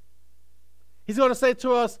 He's going to say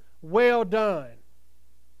to us, well done,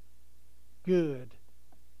 good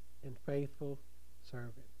and faithful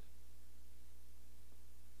servant.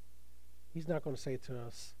 He's not going to say to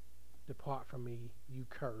us, depart from me, you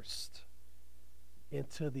cursed,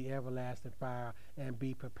 into the everlasting fire and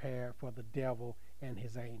be prepared for the devil and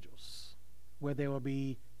his angels, where there will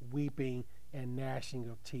be weeping and gnashing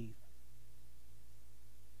of teeth.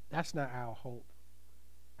 That's not our hope.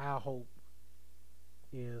 Our hope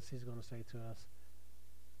is he's going to say to us,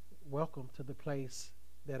 welcome to the place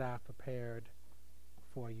that I've prepared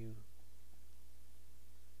for you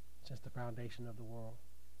since the foundation of the world.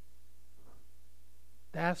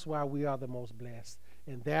 That's why we are the most blessed.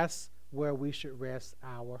 And that's where we should rest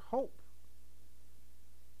our hope.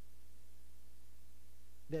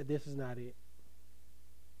 That this is not it.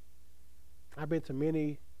 I've been to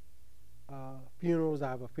many funerals.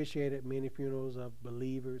 I've officiated many funerals of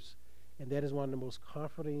believers. And that is one of the most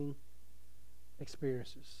comforting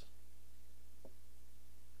experiences.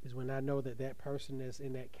 Is when I know that that person that's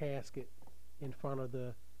in that casket in front of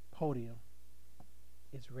the podium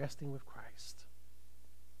is resting with Christ.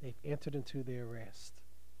 They've entered into their rest.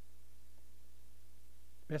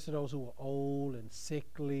 Especially those who are old and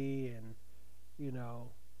sickly and,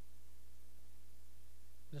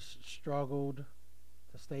 just struggled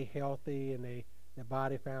to stay healthy, and their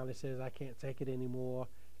body finally says, I can't take it anymore,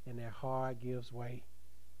 and their heart gives way.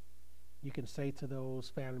 You can say to those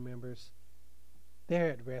family members, they're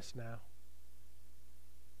at rest now.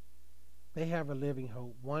 They have a living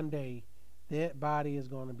hope. One day, that body is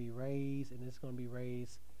going to be raised, and it's going to be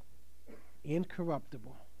raised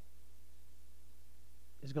incorruptible.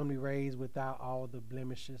 It's going to be raised without all the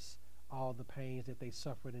blemishes, all the pains that they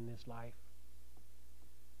suffered in this life.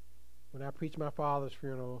 When I preached my father's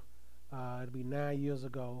funeral, it'll be 9 years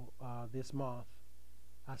ago this month,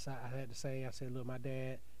 I had to say, look, my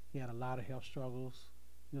dad, he had a lot of health struggles.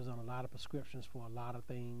 He was on a lot of prescriptions for a lot of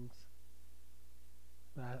things.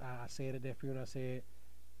 I said at that funeral, I said,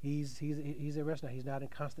 he's at rest now. He's not in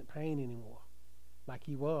constant pain anymore, like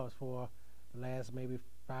he was for the last maybe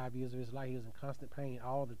 5 years of his life. He was in constant pain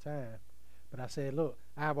all the time. But I said, look,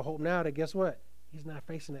 I have a hope now that guess what? He's not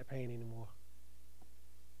facing that pain anymore.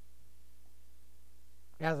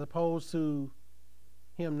 As opposed to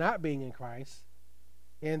him not being in Christ,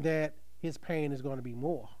 and that his pain is going to be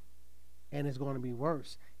more, and it's going to be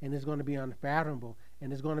worse, and it's going to be unfathomable,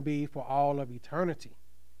 and it's going to be for all of eternity.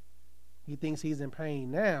 He thinks he's in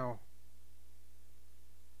pain now.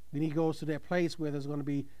 Then he goes to that place where there's going to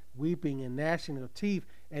be weeping and gnashing of teeth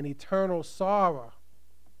and eternal sorrow.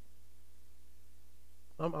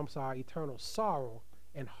 Eternal sorrow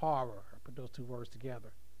and horror. I put those two words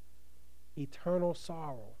together. Eternal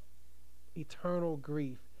sorrow, eternal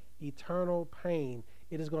grief, eternal pain.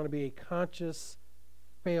 It is going to be a conscious,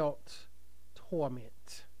 felt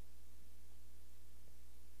torment.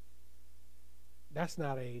 That's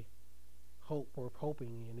not a hope worth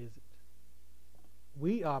hoping in, is it?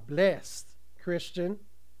 We are blessed, Christian.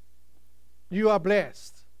 You are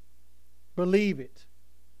blessed. Believe it.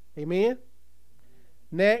 Amen?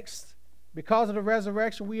 Next, because of the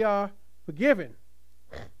resurrection, we are forgiven.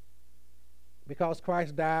 Because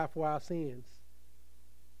Christ died for our sins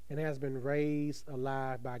and has been raised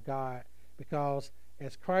alive by God. Because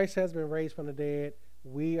as Christ has been raised from the dead,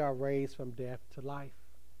 we are raised from death to life.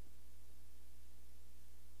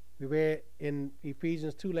 We read in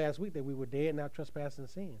Ephesians 2 last week that we were dead in our trespasses and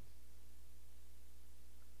sins.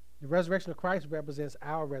 The resurrection of Christ represents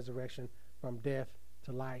our resurrection from death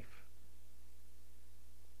to life.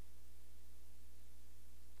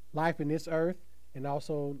 Life in this earth and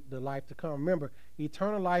also the life to come. Remember,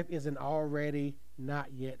 eternal life is an already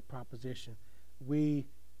not yet proposition. We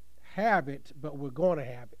have it, but we're going to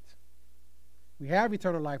have it. We have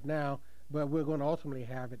eternal life now, but we're going to ultimately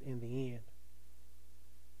have it in the end.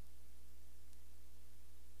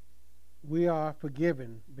 We are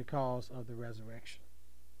forgiven because of the resurrection.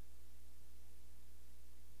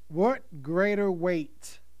 What greater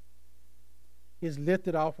weight is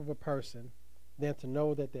lifted off of a person than to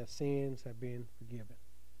know that their sins have been forgiven?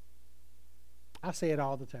 I say it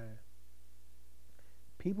all the time.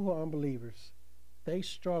 People who are unbelievers, they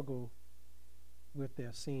struggle with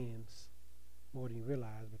their sins more than you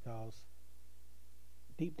realize, because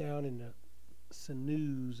deep down in the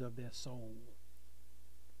sinews of their soul,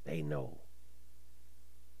 they know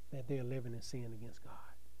that they're living in sin against God.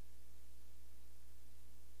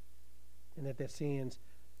 And that their sins,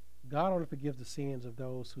 God only forgives the sins of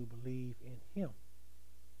those who believe in Him.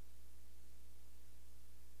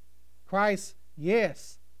 Christ,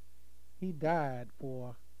 yes, He died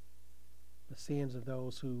for the sins of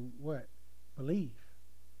those who, what? Believe.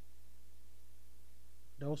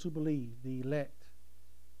 Those who believe, the elect.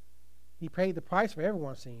 He paid the price for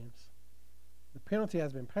everyone's sins. The penalty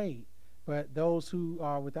has been paid, but those who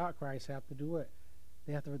are without Christ have to do it.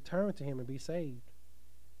 They have to return to Him and be saved,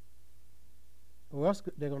 or else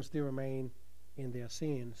they're going to still remain in their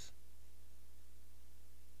sins.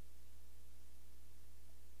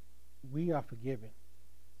 We are forgiven.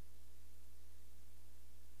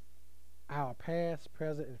 Our past,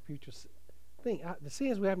 present, and future the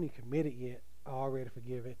sins we haven't even committed yet are already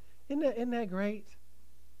forgiven. Isn't that great?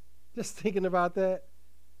 Just thinking about that.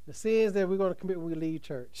 The sins that we're going to commit when we leave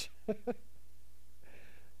church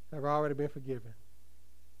have already been forgiven.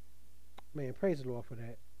 Man, praise the Lord for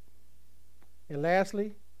that. And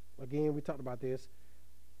lastly, again, we talked about this.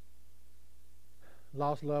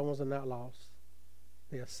 Lost loved ones are not lost.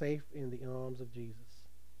 They are safe in the arms of Jesus.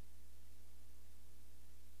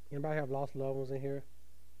 Anybody have lost loved ones in here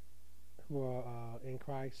who are in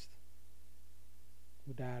Christ,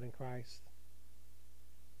 who died in Christ?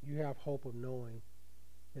 You have hope of knowing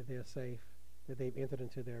that they're safe, that they've entered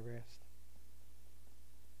into their rest.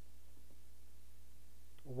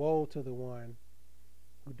 Woe to the one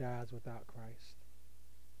who dies without Christ.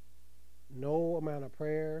 No amount of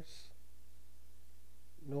prayers,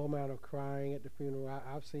 no amount of crying at the funeral.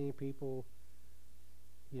 I've seen people,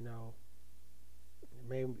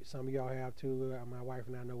 maybe some of y'all have too. My wife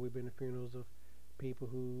and I know we've been to funerals of people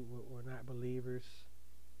who were not believers.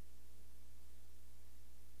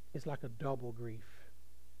 It's like a double grief.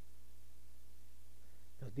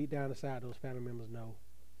 Because deep down inside, those family members know.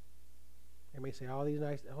 They may say all these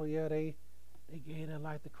nice, oh yeah, they gave their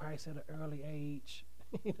life to Christ at an early age,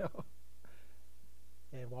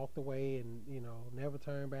 and walked away and, never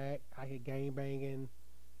turned back. I get gang banging,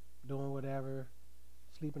 doing whatever,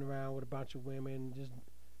 sleeping around with a bunch of women, just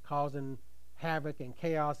causing havoc and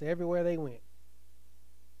chaos everywhere they went.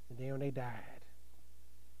 And then when they died,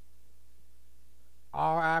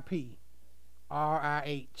 R.I.P.,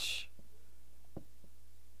 RIH.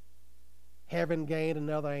 Heaven gained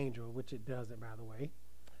another angel, which it doesn't, by the way.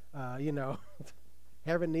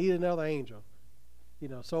 Heaven need another angel.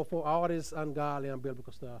 So for all this ungodly,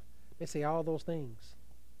 unbiblical stuff, they say all those things.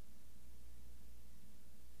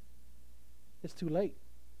 It's too late.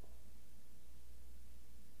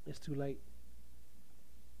 It's too late.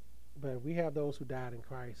 But we have those who died in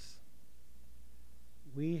Christ.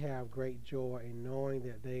 We have great joy in knowing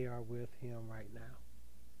that they are with him right now.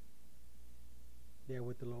 They're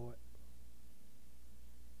with the Lord.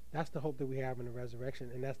 That's the hope that we have in the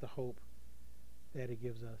resurrection, and that's the hope that it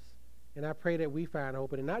gives us. And I pray that we find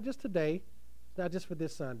hope, and not just today, not just for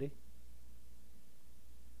this Sunday,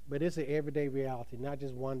 but it's an everyday reality, not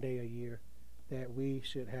just one day a year, that we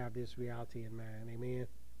should have this reality in mind. Amen.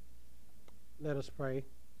 Let us pray.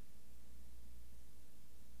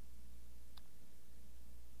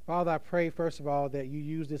 Father, I pray, first of all, that you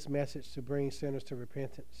use this message to bring sinners to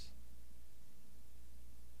repentance.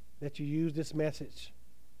 That you use this message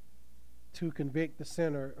to convict the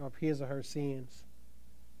sinner of his or her sins.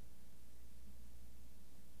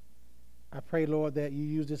 I pray, Lord, that you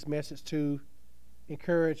use this message to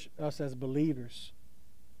encourage us as believers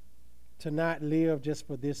to not live just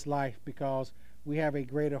for this life, because we have a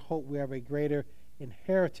greater hope, we have a greater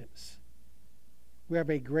inheritance, we have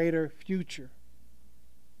a greater future.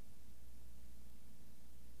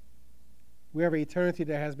 We have an eternity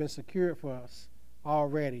that has been secured for us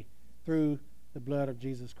already through the blood of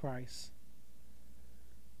Jesus Christ.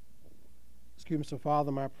 Excuse me, so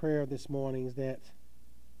Father, my prayer this morning is that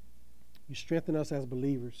you strengthen us as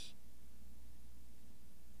believers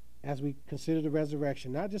as we consider the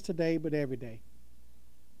resurrection, not just today, but every day,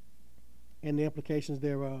 and the implications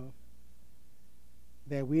thereof,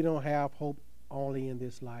 that we don't have hope only in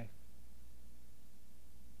this life,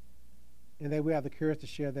 and that we have the courage to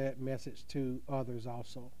share that message to others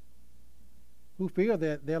also, who feel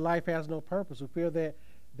that their life has no purpose, who feel that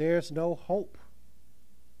there's no hope,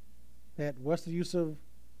 that what's the use of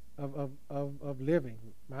living?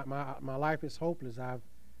 My life is hopeless.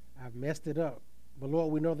 I've messed it up. But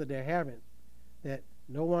Lord, we know that they haven't, that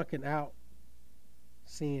no one can out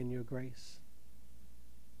sin your grace.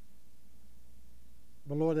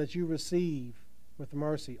 But Lord, that you receive with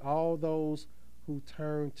mercy all those who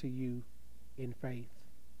turn to you in faith.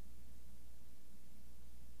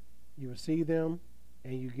 You receive them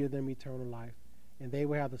and you give them eternal life, and they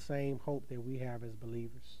will have the same hope that we have as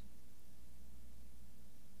believers.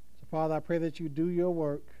 So Father, I pray that you do your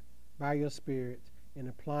work by your Spirit in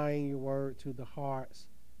applying your word to the hearts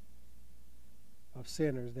of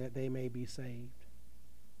sinners, that they may be saved.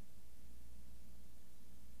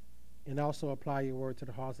 And also apply your word to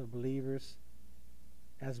the hearts of believers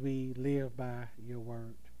as we live by your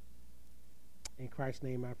word. In Christ's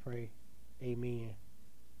name I pray. Amen.